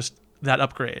 It was just that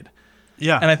upgrade.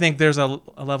 Yeah. And I think there's a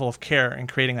level of care in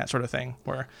creating that sort of thing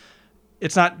where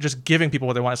it's not just giving people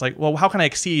what they want. It's like, well, how can I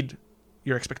exceed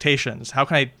your expectations? How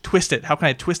can I twist it? How can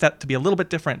I twist that to be a little bit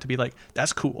different, to be like,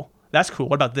 that's cool. That's cool.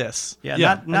 What about this?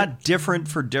 Yeah. Not different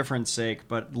for different sake,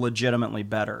 but legitimately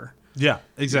better. Yeah,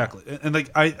 exactly. Yeah. And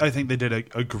I think they did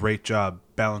a great job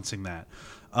balancing that.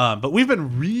 But we've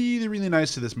been really, really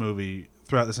nice to this movie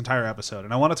throughout this entire episode.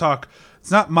 And I want to talk, it's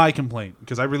not my complaint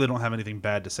because I really don't have anything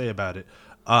bad to say about it.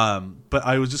 But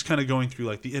I was just kind of going through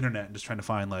like the internet and just trying to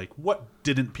find like what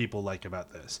didn't people like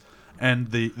about this. And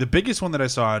the biggest one that I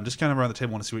saw, and just kind of around the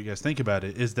table, I want to see what you guys think about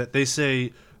it, is that they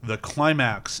say the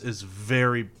climax is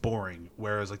very boring,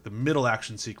 whereas like the middle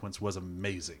action sequence was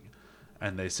amazing.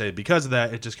 And they say because of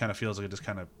that, it just kind of feels like it just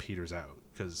kind of peters out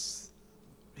because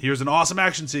here's an awesome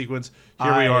action sequence.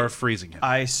 Here we are freezing him.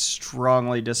 I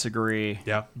strongly disagree.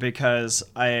 Yeah. Because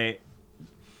I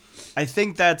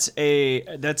think that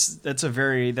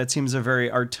seems a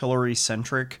very artillery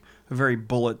centric, a very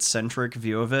bullet centric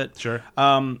view of it. Sure.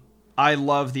 I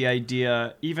love the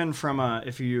idea, even from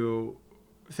if you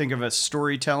think of a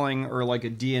storytelling or like a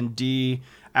D&D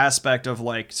aspect of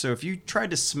like, so if you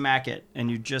tried to smack it and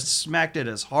you just smacked it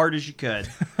as hard as you could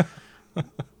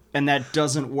and that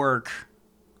doesn't work,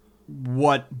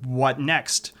 what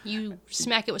next? You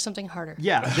smack it with something harder.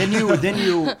 Yeah, then you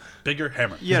Bigger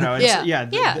hammer. it's,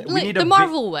 Yeah. we Like need the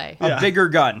Marvel way. a bigger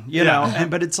gun, you Yeah. know.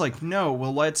 But it's like, no,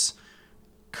 well, let's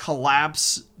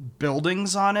collapse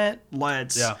buildings on it.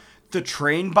 Yeah. The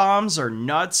train bombs are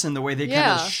nuts, and the way they kind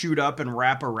Yeah. of shoot up and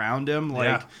wrap around him, like,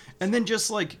 Yeah. and then just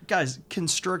like, guys,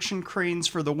 construction cranes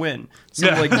for the win. So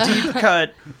Yeah. like deep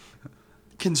cut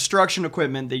construction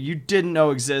equipment that you didn't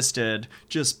know existed,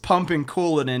 just pumping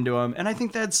coolant into them, and I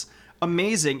think that's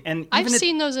amazing. And I've even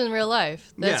seen those in real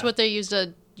life. That's Yeah. what they used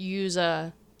to use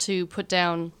to put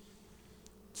down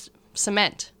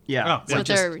cement. yeah, Oh, That's yeah. what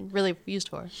they're really used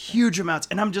for. huge amounts.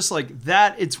 And I'm just like,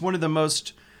 that, it's one of the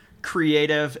most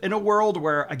creative in a world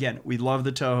where, again, we love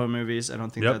the Toho movies. I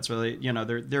don't think Yep. that's really, you know,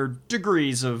 there are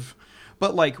degrees of,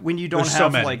 but like when you don't There's so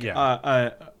have many, like yeah.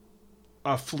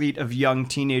 a fleet of young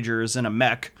teenagers in a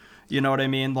mech, you know what I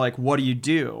mean? Like, what do you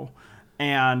do?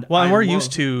 And Well, and I we're love-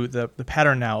 used to the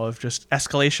pattern now of just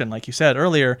escalation, like you said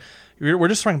earlier. We're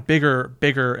just throwing bigger,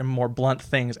 and more blunt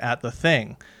things at the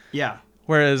thing. yeah.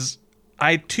 Whereas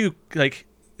I too, like,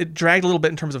 it dragged a little bit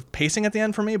in terms of pacing at the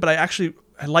end for me, but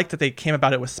I like that they came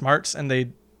about it with smarts and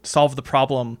they solved the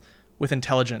problem with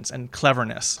intelligence and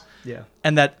cleverness. Yeah.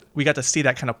 And that we got to see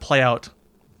that kind of play out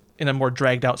in a more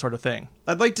dragged out sort of thing.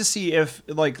 I'd like to see if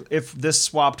this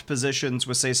swapped positions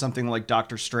with, say, something like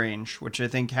Doctor Strange, which I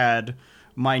think had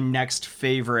my next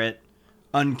favorite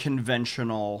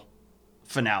unconventional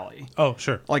finale. Oh,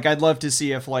 sure. Like, I'd love to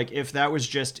see if that was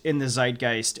just in the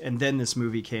zeitgeist and then this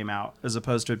movie came out, as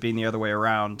opposed to it being the other way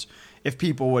around, if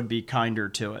people would be kinder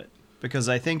to it. Because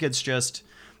I think it's just,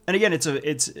 and again, it's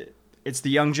the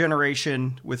young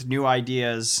generation with new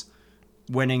ideas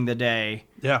winning the day.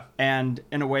 Yeah. And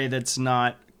in a way that's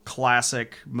not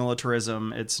classic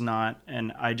militarism. It's not,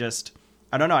 and I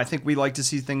don't know. I think we like to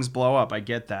see things blow up. I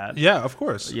get that. Yeah, of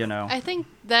course. You know. I think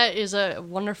that is a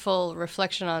wonderful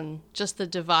reflection on just the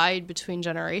divide between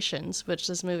generations, which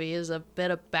this movie is a bit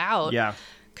about. Yeah.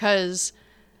 Because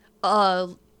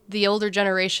the older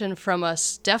generation from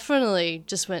us definitely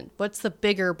just went, what's the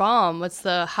bigger bomb?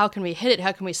 How can we hit it?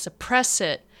 How can we suppress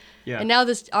it? Yeah. And now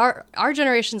our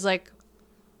generation's like,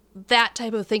 that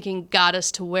type of thinking got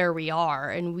us to where we are,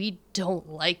 and we don't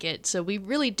like it. So we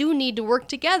really do need to work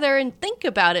together and think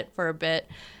about it for a bit.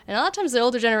 And a lot of times the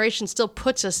older generation still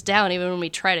puts us down even when we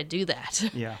try to do that.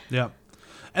 Yeah. Yeah.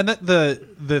 And that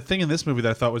the thing in this movie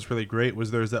that I thought was really great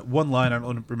was there's that one line, I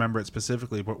don't remember it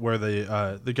specifically, but where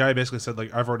the guy basically said,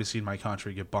 like, I've already seen my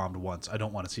country get bombed once. I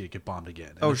don't want to see it get bombed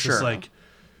again. And Oh, it's just sure. like,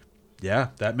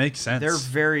 yeah, that makes sense. They're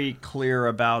very clear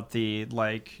about the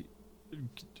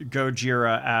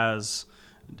Gojira as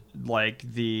like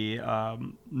the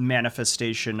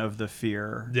manifestation of the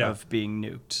fear Yeah. of being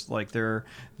nuked. Like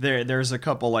there's a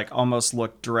couple like almost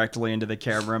look directly into the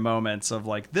camera moments of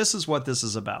like, this is what this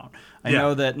is about. I Yeah.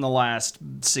 know that in the last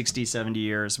 60, 70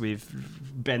 years we've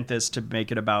bent this to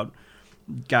make it about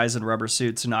guys in rubber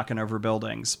suits knocking over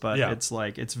buildings, but Yeah. it's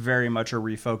like it's very much a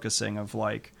refocusing of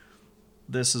like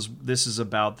this is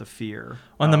about the fear.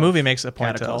 Well, and the of movie makes a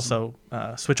point to cataclysm.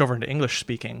 also switch over into English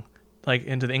speaking, like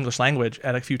into the English language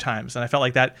at a few times. And I felt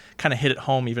like that kind of hit it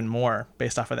home even more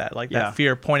based off of that. Like Yeah. that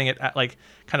fear pointing it at, like,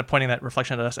 kind of pointing that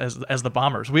reflection at us as the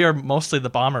bombers. We are mostly the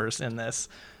bombers in this,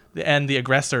 and the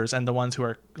aggressors, and the ones who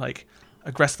are like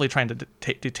aggressively trying to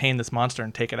detain this monster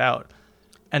and take it out.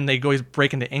 And they always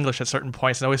break into English at certain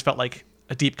points. It always felt like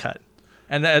a deep cut.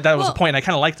 And that was the Well, point. And I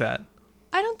kind of liked that.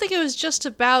 I don't think it was just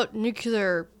about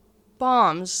nuclear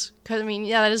bombs. Because, I mean,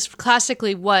 yeah, that is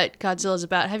classically what Godzilla's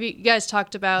about. Have you guys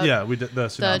talked about... Yeah, we did the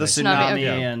tsunami. The Tsunami, tsunami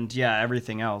okay. and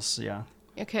everything else. Yeah.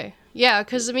 Okay. Yeah,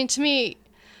 because, I mean, to me,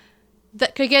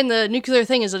 that again, the nuclear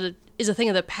thing is a thing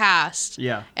of the past.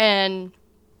 Yeah. And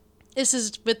this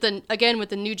is with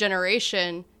the new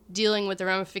generation dealing with the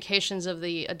ramifications of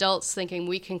the adults thinking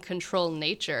we can control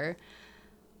nature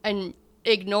and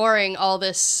ignoring all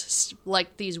this,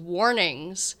 like, these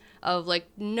warnings of like,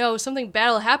 no, something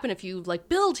bad will happen if you like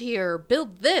build here,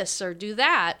 build this, or do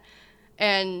that.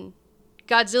 And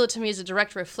Godzilla to me is a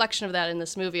direct reflection of that in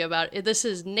this movie. About this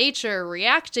is nature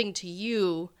reacting to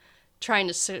you, trying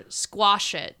to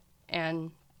squash it, and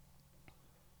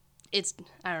it's,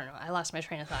 I don't know. I lost my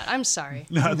train of thought. I'm sorry.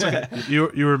 No, it's okay.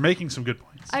 You were making some good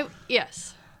points.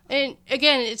 Yes, and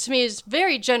again, to me, it's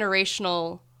very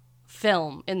generational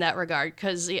film in that regard,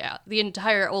 because the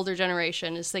entire older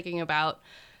generation is thinking about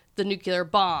the nuclear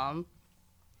bomb,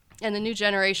 and the new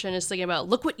generation is thinking about,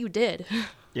 look what you did.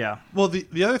 Yeah. Well,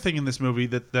 the other thing in this movie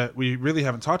that we really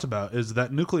haven't talked about is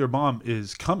that nuclear bomb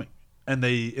is coming. And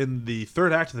in the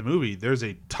third act of the movie, there's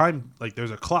a time, like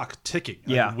there's a clock ticking.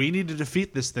 Like, Yeah. we need to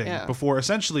defeat this thing Yeah. before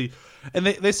essentially, and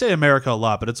they say America a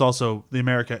lot, but it's also the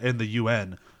America and the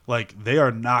UN. Like, they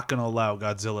are not going to allow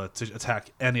Godzilla to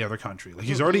attack any other country. Like,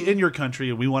 he's already in your country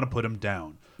and we want to put him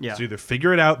down. Yeah. So either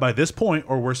figure it out by this point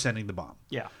or we're sending the bomb.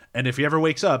 Yeah. And if he ever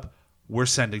wakes up, we're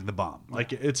sending the bomb.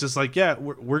 Like, it's just like, yeah,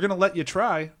 we're going to let you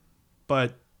try,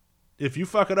 but if you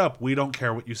fuck it up, we don't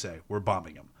care what you say. We're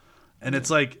bombing him. And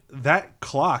it's like that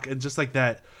clock and just like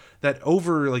that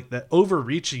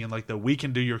overreaching and like the we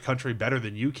can do your country better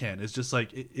than you can is just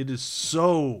like it is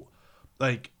so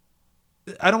like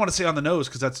I don't want to say on the nose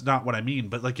because that's not what I mean,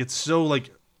 but like it's so like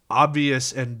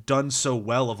obvious and done so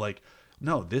well of like,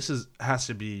 no, this has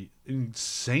to be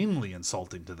insanely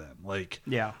insulting to them. Like,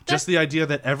 Yeah. just the idea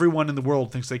that everyone in the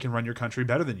world thinks they can run your country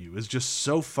better than you is just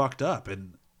so fucked up,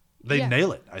 and they Yeah.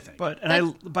 nail it, I think.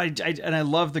 I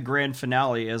love the grand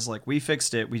finale as like we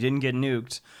fixed it, we didn't get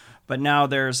nuked, but now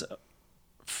there's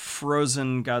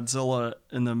frozen Godzilla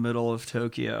in the middle of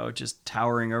Tokyo just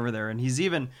towering over there, and he's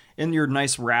even in your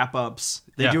nice wrap ups.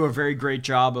 They Yeah. do a very great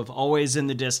job of always in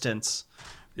the distance.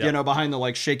 Yeah. You know, behind the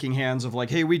like shaking hands of like,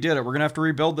 hey, we did it. We're gonna have to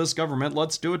rebuild this government.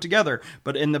 Let's do it together.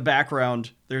 But in the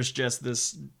background, there's just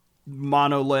this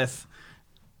monolith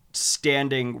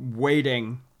standing,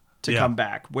 waiting to Yeah. come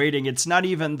back. Waiting. It's not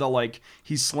even the like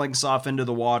he slinks off into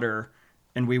the water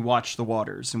and we watch the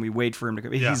waters and we wait for him to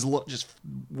come. Yeah. He's just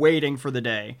waiting for the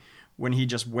day when he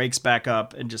just wakes back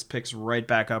up and just picks right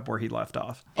back up where he left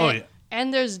off. Oh, and, yeah.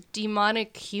 And there's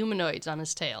demonic humanoids on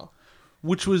his tail.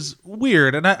 Which was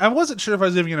weird, and I wasn't sure if I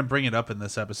was even going to bring it up in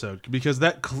this episode, because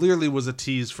that clearly was a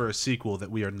tease for a sequel that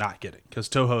we are not getting, because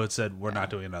Toho had said we're not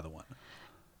doing another one.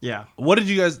 Yeah. What did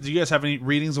you guys, do you guys have any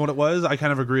readings on what it was? I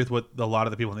kind of agree with what a lot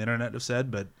of the people on the internet have said,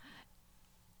 but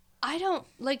I don't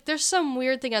like. There's some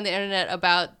weird thing on the internet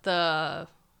about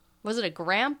was it a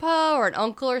grandpa or an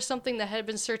uncle or something that had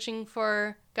been searching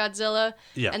for Godzilla?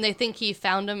 Yeah. And they think he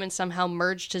found him and somehow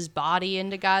merged his body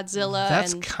into Godzilla.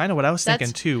 That's and kind of what I was thinking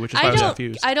that's- too, which is why I was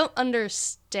confused. I don't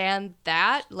understand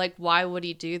that. Like, why would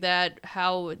he do that?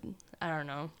 How would I don't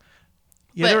know.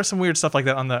 Yeah, But- there was some weird stuff like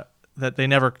that that they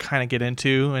never kind of get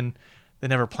into and they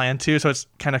never plan to, so it's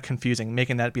kind of confusing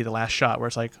making that be the last shot where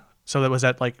it's like, so that was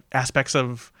that like aspects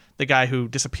of the guy who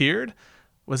disappeared?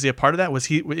 Was he a part of that? Is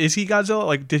he Godzilla?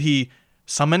 Like, did he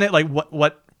summon it? Like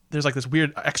what there's like this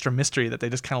weird extra mystery that they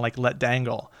just kind of like let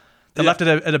dangle. They left it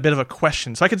at a bit of a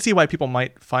question. So I could see why people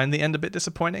might find the end a bit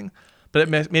disappointing, but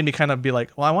it made me kind of be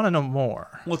like, well, I want to know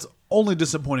more. well, it's only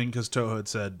disappointing because Toho had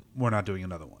said we're not doing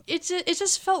another one. It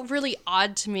just felt really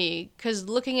odd to me because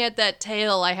looking at that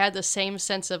tail, I had the same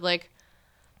sense of like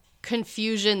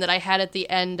confusion that I had at the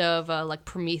end of like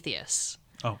Prometheus,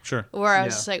 Oh, sure. where I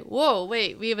was Yeah. just like, "Whoa,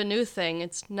 wait, we have a new thing.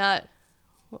 It's not.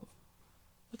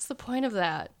 What's the point of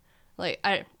that?" Like,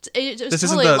 it was This isn't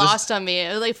totally the- this- lost on me.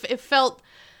 It felt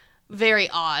very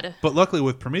odd. But luckily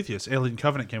with Prometheus, Alien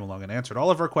Covenant came along and answered all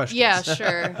of our questions. Yeah,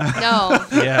 sure. No,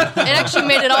 Yeah. it actually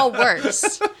made it all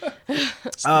worse.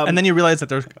 And then you realize that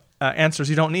there's answers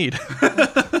you don't need.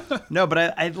 No, but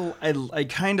I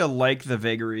kind of like the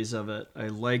vagaries of it. I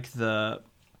like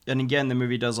and again, the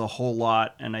movie does a whole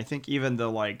lot, and I think even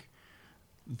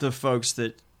the folks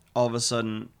that all of a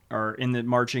sudden are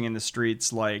marching in the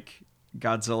streets like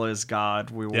Godzilla is God,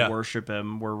 we will Yeah. worship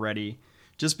him, we're ready.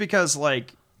 Just because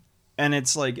and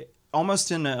it's like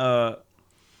almost in a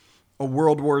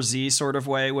World War Z sort of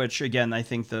way, which again, I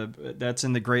think that's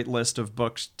in the great list of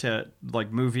books to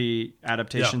like movie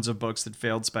adaptations of books that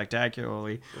failed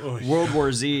spectacularly. World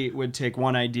War Z would take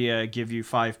one idea, give you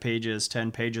 5 pages,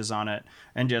 10 pages on it,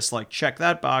 and just like check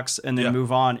that box and then Yeah.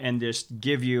 move on and just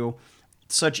give you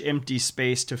such empty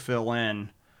space to fill in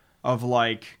of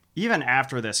like, even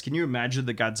after this, can you imagine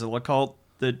the Godzilla cult?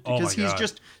 Oh Because my he's God.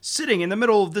 just sitting in the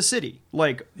middle of the city.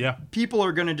 Like, Yeah. people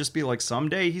are going to just be like,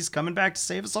 someday he's coming back to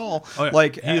save us all. Oh, yeah.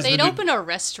 Like, He is They'd the new- open a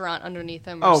restaurant underneath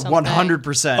him. Or oh, something.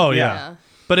 100%. Oh, yeah. yeah.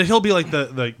 But he'll be like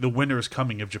the winter's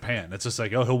coming of Japan. It's just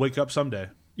like, oh, he'll wake up someday.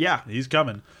 Yeah. He's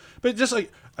coming. But just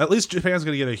like, at least Japan's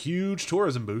going to get a huge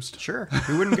tourism boost. Sure.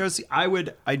 Who wouldn't go see?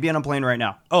 I'd be on a plane right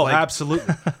now. Oh, Like,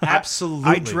 absolutely. Absolutely.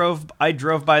 I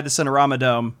drove by the Cinerama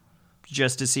Dome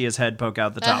just to see his head poke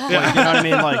out the top. Like, you know what I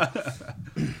mean? Like,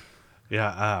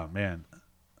 Yeah, oh man.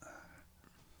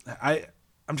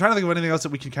 I'm trying to think of anything else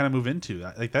that we can kind of move into.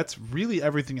 Like, that's really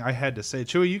everything I had to say.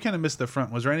 Chewie, you kind of missed the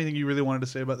front. Was there anything you really wanted to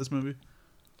say about this movie?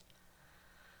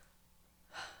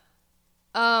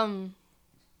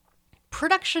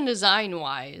 Production design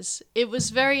wise, it was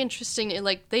very interesting.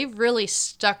 Like, they really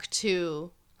stuck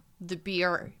to the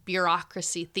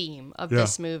bureaucracy theme of Yeah.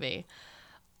 this movie.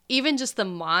 even just the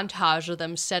montage of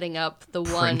them setting up the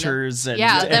Printers and-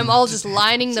 them all just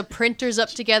lining the printers up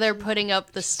together, putting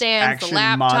up the stands, Action the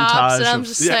laptops, montage and I'm of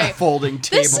just like, folding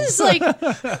tables. this is like,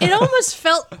 it almost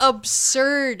felt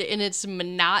absurd in its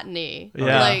monotony.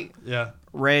 Yeah. Like, Yeah.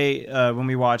 Ray, when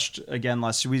we watched again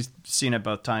last, we've seen it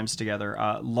both times together.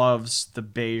 Loves the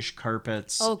beige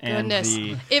carpets. oh goodness, and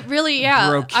the it really,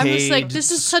 I'm just like, brocade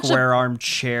this is such square a arm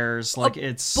chairs. Like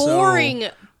it's boring.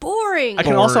 I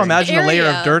can also Boring. imagine the layer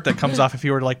Area. of dirt that comes off if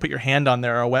you were to like put your hand on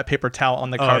there or a wet paper towel on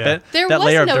the yeah. carpet. There that was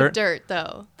layer no of dirt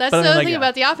though. That's But I the mean, other like, thing yeah.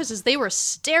 about the offices. They were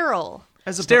sterile.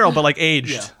 sterile, but like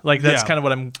aged. Yeah. Like that's Yeah. kind of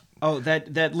what I'm. Oh,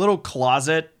 that little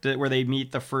closet where they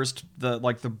meet the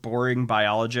boring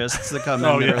biologists that come in.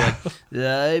 Oh, They're yeah.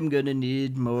 like, I'm gonna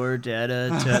need more data.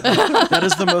 That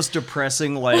is the most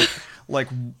depressing like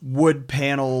wood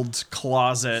paneled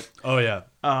closet. Oh yeah.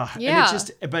 And Yeah. it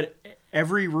just but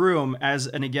every room as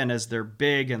they're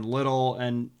big and little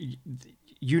and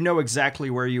you know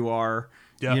exactly where you are.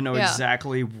 Yeah. You know Yeah.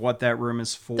 exactly what that room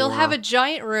is for. They'll have a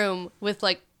giant room with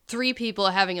like 3 people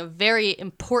having a very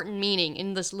important meeting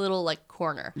in this little like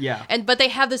corner. Yeah. But they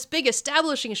have this big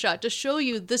establishing shot to show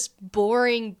you this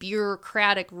boring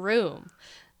bureaucratic room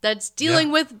that's dealing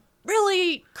Yeah. with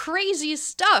really crazy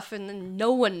stuff, and then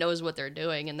no one knows what they're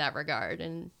doing in that regard.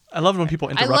 And I loved when people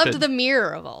I interrupted. loved the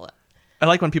mirror of all that. I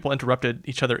like when people interrupted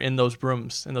each other in those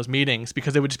rooms, in those meetings,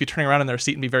 because they would just be turning around in their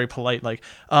seat and be very polite, like,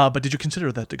 but did you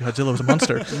consider that Godzilla was a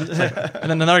monster? It's like- and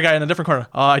then another guy in a different corner,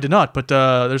 I did not, but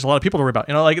there's a lot of people to worry about.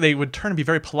 You know, like they would turn and be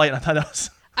very polite, and I thought that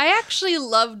was... I actually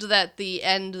loved that the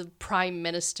end prime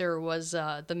minister was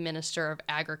the minister of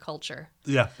agriculture.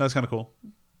 Yeah. That's kind of cool.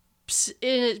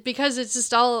 Because it's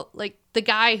just all like the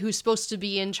guy who's supposed to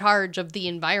be in charge of the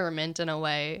environment in a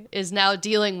way is now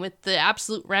dealing with the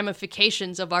absolute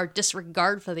ramifications of our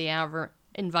disregard for the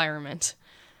environment.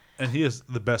 And he is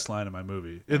the best line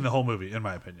in the whole movie, in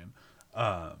my opinion.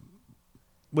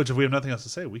 Which, if we have nothing else to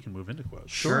say, we can move into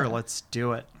quotes. Sure, let's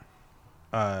do it.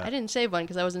 I didn't save one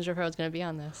because I wasn't sure if I was going to be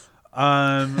on this.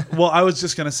 Well, I was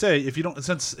just gonna say, if you don't,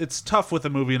 since it's tough with a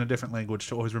movie in a different language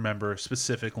to always remember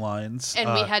specific lines,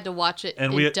 And we had to watch it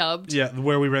and dubbed. Yeah,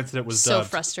 where we rented it was So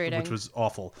dubbed, frustrating. which was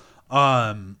awful.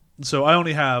 So I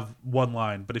only have one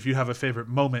line, but if you have a favorite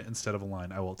moment instead of a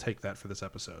line, I will take that for this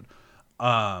episode.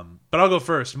 But I'll go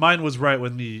first. Mine was right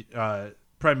when the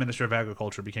Prime Minister of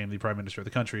Agriculture became the Prime Minister of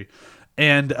the country,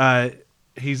 and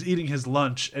he's eating his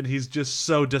lunch, and he's just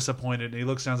so disappointed, and he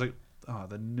looks down, and he's like, oh,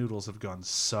 the noodles have gone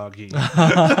soggy. He's like,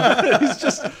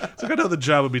 I know the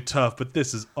job would be tough, but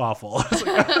this is awful. It's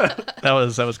like, That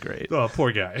was great. oh,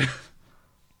 poor guy.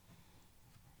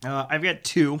 I've got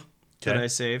 2 that Okay. I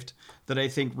saved that I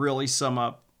think really sum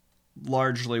up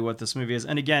largely what this movie is.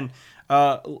 And again,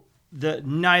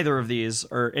 neither of these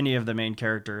are any of the main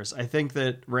characters. I think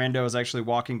that Rando is actually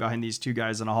walking behind these 2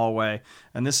 guys in a hallway,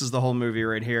 and this is the whole movie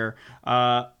right here,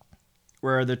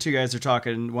 where the 2 guys are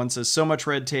talking. One says, "So much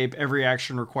red tape, every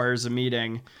action requires a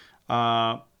meeting.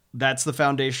 That's the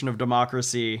foundation of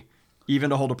democracy."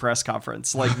 Even to hold a press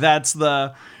conference, like that's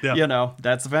the, Yeah.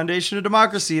 that's the foundation of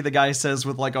democracy. The guy says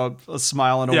with like a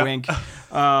smile and a Yeah. wink.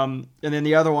 And then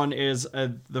the other one is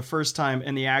the first time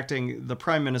in the acting, the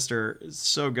prime minister is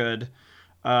so good.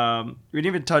 We didn't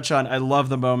even touch on, I love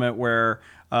the moment where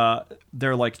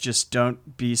they're like, just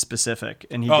don't be specific.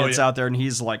 And he gets out there and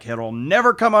he's like, it'll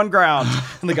never come on ground.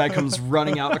 And the guy comes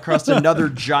running out across another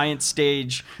giant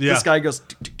stage. Yeah. This guy goes,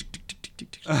 tick, tick, tick, tick, tick,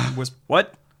 tick, tick. Was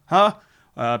what? Huh?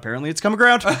 Apparently it's coming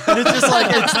ground. And it's just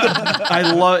like,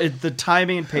 I love it, the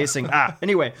timing and pacing.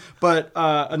 Anyway, but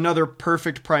another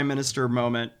perfect prime minister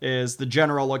moment is the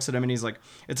general looks at him and he's like,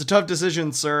 it's a tough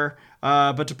decision, sir,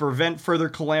 but to prevent further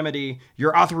calamity,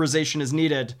 your authorization is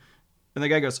needed. And the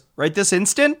guy goes, right this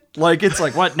instant? Like, it's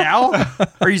like, what, now?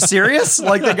 Are you serious?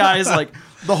 Like, the guy's like,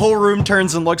 the whole room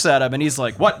turns and looks at him and he's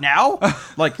like, what, now?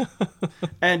 Like,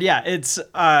 and yeah, it's,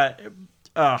 I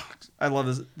love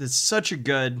this. It's such a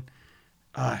good,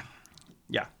 sorry.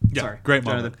 Great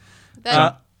Jonathan.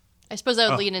 moment. I suppose I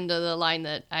would lean into the line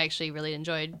that I actually really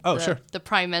enjoyed. Oh, sure. The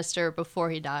prime minister before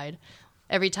he died.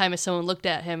 Every time someone looked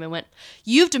at him and went,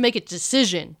 "You have to make a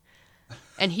decision,"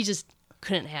 and he just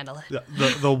couldn't handle it.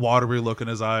 Yeah, the watery look in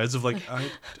his eyes of like, I'll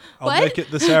What? make it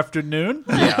this afternoon.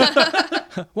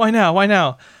 Why now? Why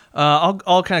now?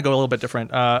 I'll kind of go a little bit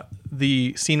different.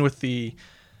 The scene with the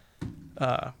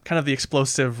kind of the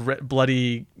explosive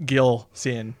bloody gill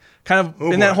scene, kind of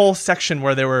in that whole section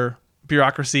where there were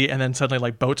bureaucracy and then suddenly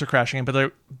like boats are crashing in.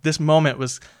 But this moment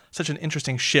was such an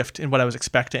interesting shift in what I was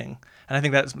expecting, and I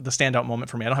think that's the standout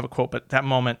moment for me. I don't have a quote, but that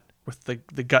moment with the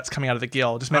guts coming out of the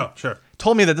gill just Oh, sure.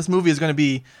 told me that this movie is going to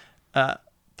be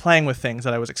playing with things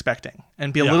that I was expecting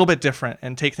and be a Yeah. little bit different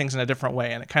and take things in a different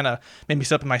way. And it kind of made me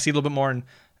sit up in my seat a little bit more and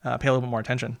pay a little bit more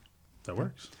attention. That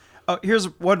works. Oh, here's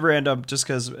one random, just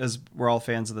because as we're all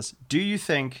fans of this. Do you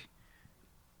think?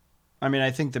 I mean,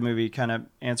 I think the movie kind of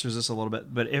answers this a little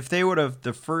bit, but if they would have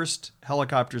the first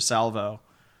helicopter salvo,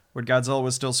 when Godzilla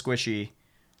was still squishy,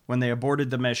 when they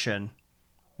aborted the mission,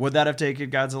 would that have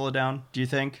taken Godzilla down? Do you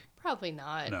think? Probably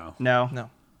not. No. No. No.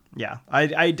 Yeah,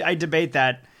 I debate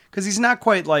that because he's not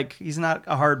quite like he's not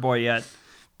a hard boy yet,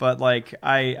 but like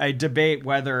I debate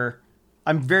whether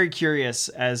I'm very curious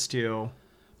as to.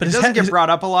 But It his doesn't head- get his- brought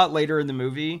up a lot later in the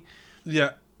movie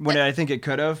Yeah. when I think it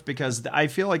could have, because I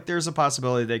feel like there's a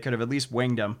possibility they could have at least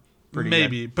winged him. Pretty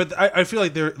Maybe, but I feel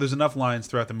like there's enough lines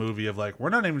throughout the movie of like we're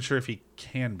not even sure if he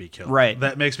can be killed. Right.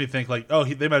 That makes me think like, oh,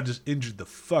 they might have just injured the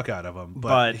fuck out of him,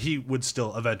 but he would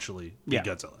still eventually be Yeah.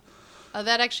 Godzilla.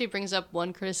 That actually brings up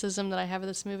one criticism that I have of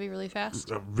this movie really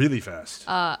fast. Really fast.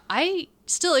 I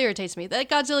still irritates me that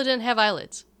Godzilla didn't have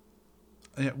eyelids.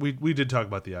 Yeah, we did talk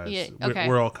about the eyes. Yeah, We're- okay.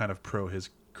 We're all kind of pro his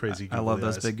crazy. I love googly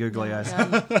those eyes. big googly eyes.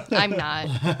 I'm not.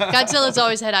 Godzilla's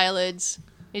always had eyelids.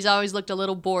 He's always looked a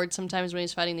little bored sometimes when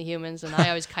he's fighting the humans, and I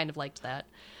always kind of liked that.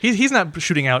 He's not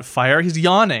shooting out fire. He's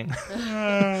yawning.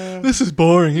 This is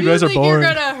boring. You guys are think boring.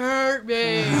 you're gonna hurt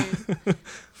me?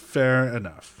 Fair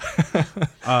enough.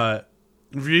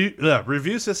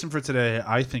 Review system for today,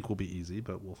 I think will be easy,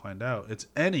 but we'll find out. It's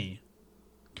any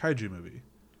kaiju movie.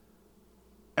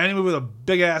 Any movie with a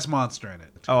big ass monster in it.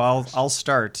 Oh, I'll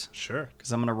start Sure.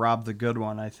 because I'm gonna rob the good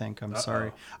one. I think I'm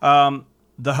sorry.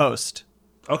 The Host.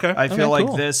 Okay. I feel Okay, like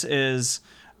cool. this is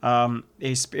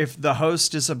if The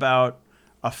Host is about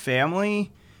a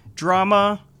family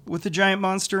drama with a giant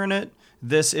monster in it,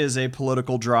 this is a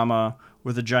political drama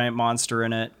with a giant monster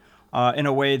in it, in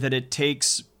a way that it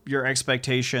takes your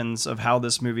expectations of how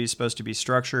this movie is supposed to be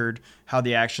structured, how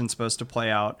the action's supposed to play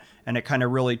out, and it kind of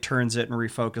really turns it and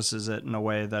refocuses it in a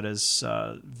way that is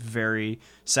very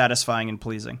satisfying and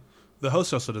pleasing. The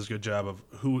host also does a good job of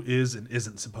who is and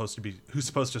isn't supposed to be, who's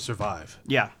supposed to survive.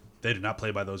 Yeah. They do not play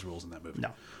by those rules in that movie.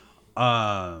 No.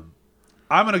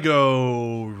 I'm going to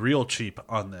go real cheap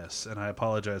on this, and I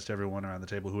apologize to everyone around the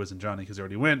table who isn't Johnny because they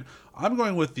already win. I'm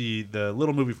going with the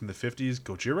little movie from the 50s,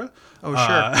 Gojira. Oh,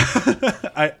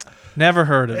 sure. Never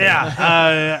heard of it.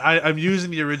 I'm using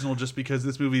the original just because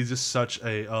this movie is just such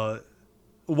a,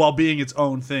 while being its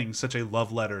own thing, such a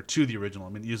love letter to the original.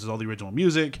 I mean, it uses all the original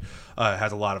music, it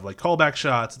has a lot of like callback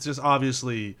shots. It's just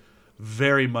obviously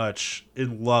very much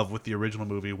in love with the original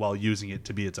movie while using it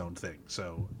to be its own thing.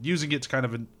 So using it to kind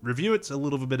of review it's a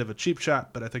little bit of a cheap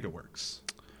shot, but I think it works.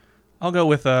 I'll go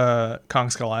with Kong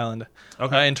Skull Island.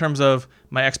 Okay. In terms of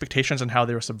my expectations and how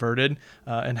they were subverted,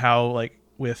 and how like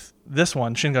with this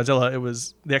one, Shin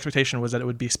Godzilla, the expectation was that it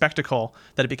would be spectacle,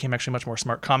 that it became actually much more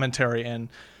smart commentary and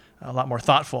a lot more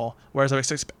thoughtful. Whereas I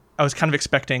was kind of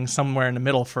expecting somewhere in the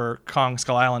middle for Kong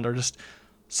Skull Island, or just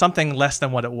something less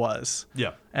than what it was.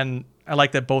 Yeah, And I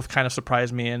like that both kind of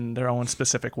surprised me in their own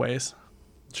specific ways.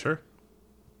 sure.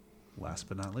 Last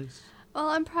but not least. Well,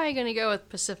 I'm probably gonna go with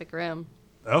Pacific Rim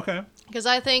Okay. because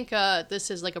I think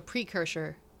this is like a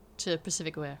precursor to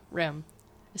Pacific Rim,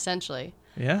 essentially.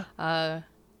 Yeah.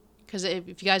 Because if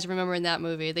you guys remember in that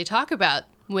movie, they talk about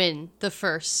when the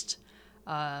first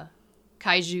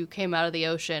kaiju came out of the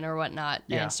ocean or whatnot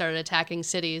Yeah. and started attacking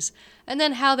cities, and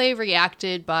then how they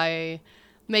reacted by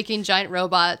making giant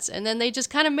robots, and then they just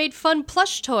kind of made fun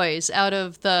plush toys out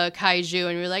of the kaiju,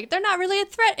 and we were like, they're not really a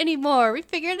threat anymore. We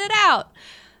figured it out.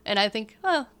 And I think,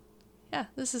 oh, yeah,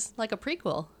 this is like a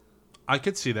prequel. I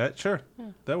could see that. Sure.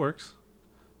 That works.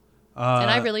 And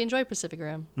I really enjoy Pacific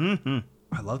Rim.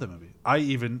 I love that movie. I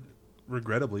even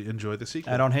regrettably enjoy the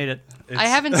sequel. I don't hate it. I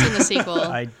haven't seen the sequel.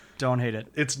 I don't hate it.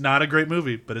 It's not a great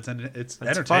movie, but it's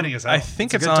entertaining fun. as hell. I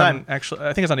think It's it's a good on time. actually.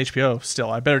 I think it's on HBO still.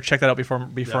 I better check that out before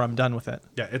Yeah. I'm done with it.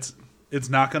 Yeah, it's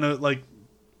not gonna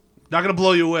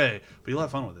blow you away, but you'll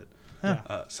have fun with it.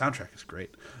 Soundtrack is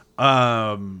great.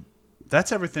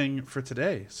 That's everything for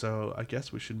today. So I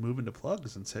guess we should move into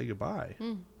plugs and say goodbye.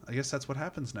 I guess that's what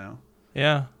happens now.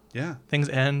 Yeah. Yeah. Things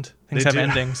end. Things They have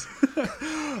do. endings.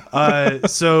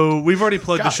 So we've already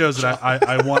plugged the shows that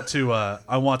I want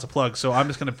to plug. So I'm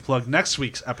just going to plug next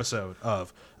week's episode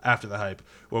of After the Hype,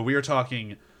 where we are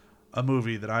talking a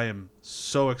movie that I am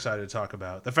so excited to talk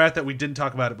about. The fact that we didn't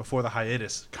talk about it before the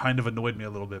hiatus kind of annoyed me a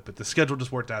little bit, but the schedule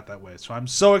just worked out that way. So I'm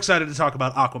so excited to talk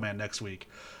about Aquaman next week.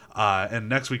 And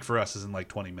next week for us is in like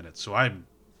 20 minutes. So I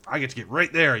get to get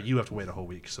right there. You have to wait a whole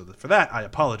week. So for that, I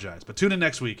apologize. But tune in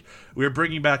next week. We are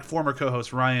bringing back former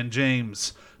co-host Ryan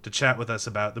James to chat with us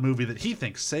about the movie that he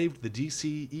thinks saved the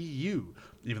DCEU,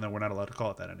 even though we're not allowed to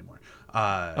call it that anymore.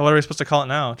 What are we supposed to call it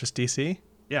now? Just DC?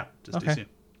 Yeah, just Okay. DC.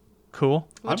 Cool.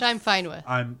 Which I'm fine with.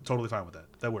 I'm totally fine with that.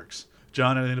 That works.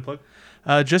 John, anything to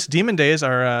plug? Just Demon Days,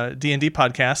 our D&D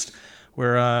podcast.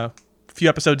 We're a few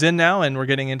episodes in now, and we're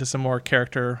getting into some more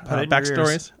character Put it in your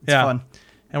backstories. ears. It's fun.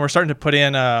 And we're starting to put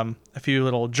in a few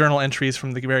little journal entries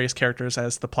from the various characters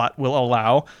as the plot will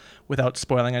allow, without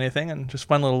spoiling anything, and just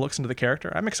fun little looks into the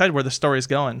character. I'm excited where the story's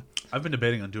going. I've been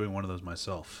debating on doing one of those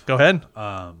myself. Go ahead.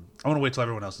 I want to wait till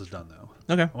everyone else is done, though.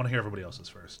 Okay. I want to hear everybody else's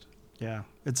first. Yeah,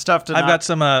 it's tough to. I've got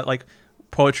some like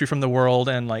poetry from the world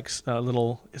and like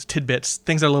little tidbits,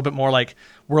 things that are a little bit more like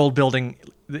world building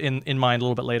in mind a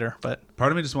little bit later. But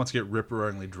Part of me just wants to get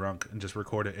rip-roaringly drunk and just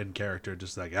record it in character,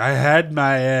 just like, I had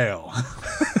my ale.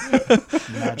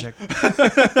 magic.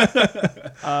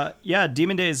 Yeah,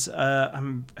 Demon Days.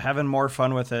 I'm having more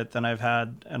fun with it than I've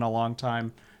had in a long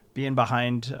time. Being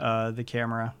behind the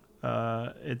camera,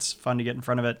 it's fun to get in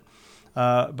front of it.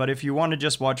 But if you want to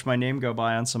just watch my name go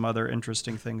by on some other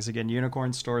interesting things, again,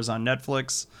 Unicorn Store's on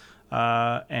Netflix,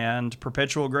 and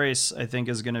Perpetual Grace, I think,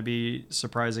 is going to be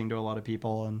surprising to a lot of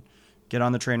people, and get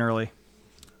on the train early.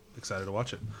 Excited to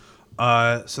watch it.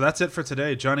 So that's it for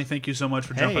today. Johnny, thank you so much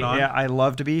for jumping on. Yeah, I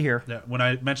love to be here. Yeah, when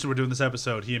I mentioned we're doing this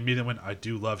episode, he immediately went, I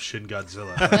do love Shin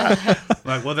Godzilla.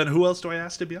 Like, well, then who else do I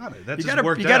ask to be on it? That You just gotta,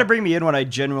 worked you gotta out. bring me in when I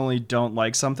genuinely don't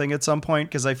like something at some point,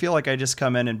 because I feel like I just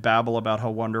come in and babble about how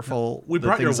wonderful We the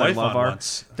brought your things wife I love on are.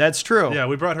 once. That's true. Yeah,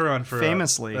 we brought her on for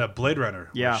Famously. Blade Runner.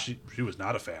 Yeah. She was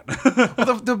not a fan.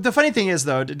 Well, the funny thing is,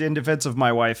 though, in defense of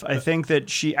my wife, I think that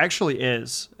she actually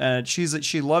is.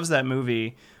 She loves that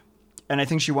movie, and I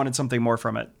think she wanted something more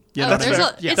from it. Yeah, Oh, that's there's fair.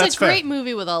 a, Yeah, it's that's a fair. great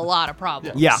movie with a lot of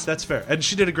problems. Yeah. That's fair. And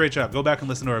she did a great job. Go back and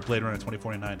listen to our Blade Runner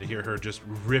 2049 to hear her just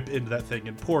rip into that thing.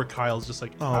 And poor Kyle's just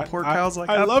like, Poor Kyle's like,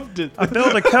 I loved it. I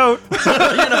built a coat. You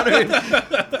know what I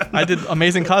mean? I did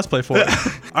amazing cosplay for it.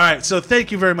 All right. So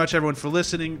thank you very much, everyone, for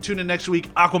listening. Tune in next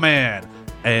week, Aquaman.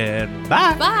 And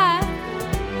bye. Bye.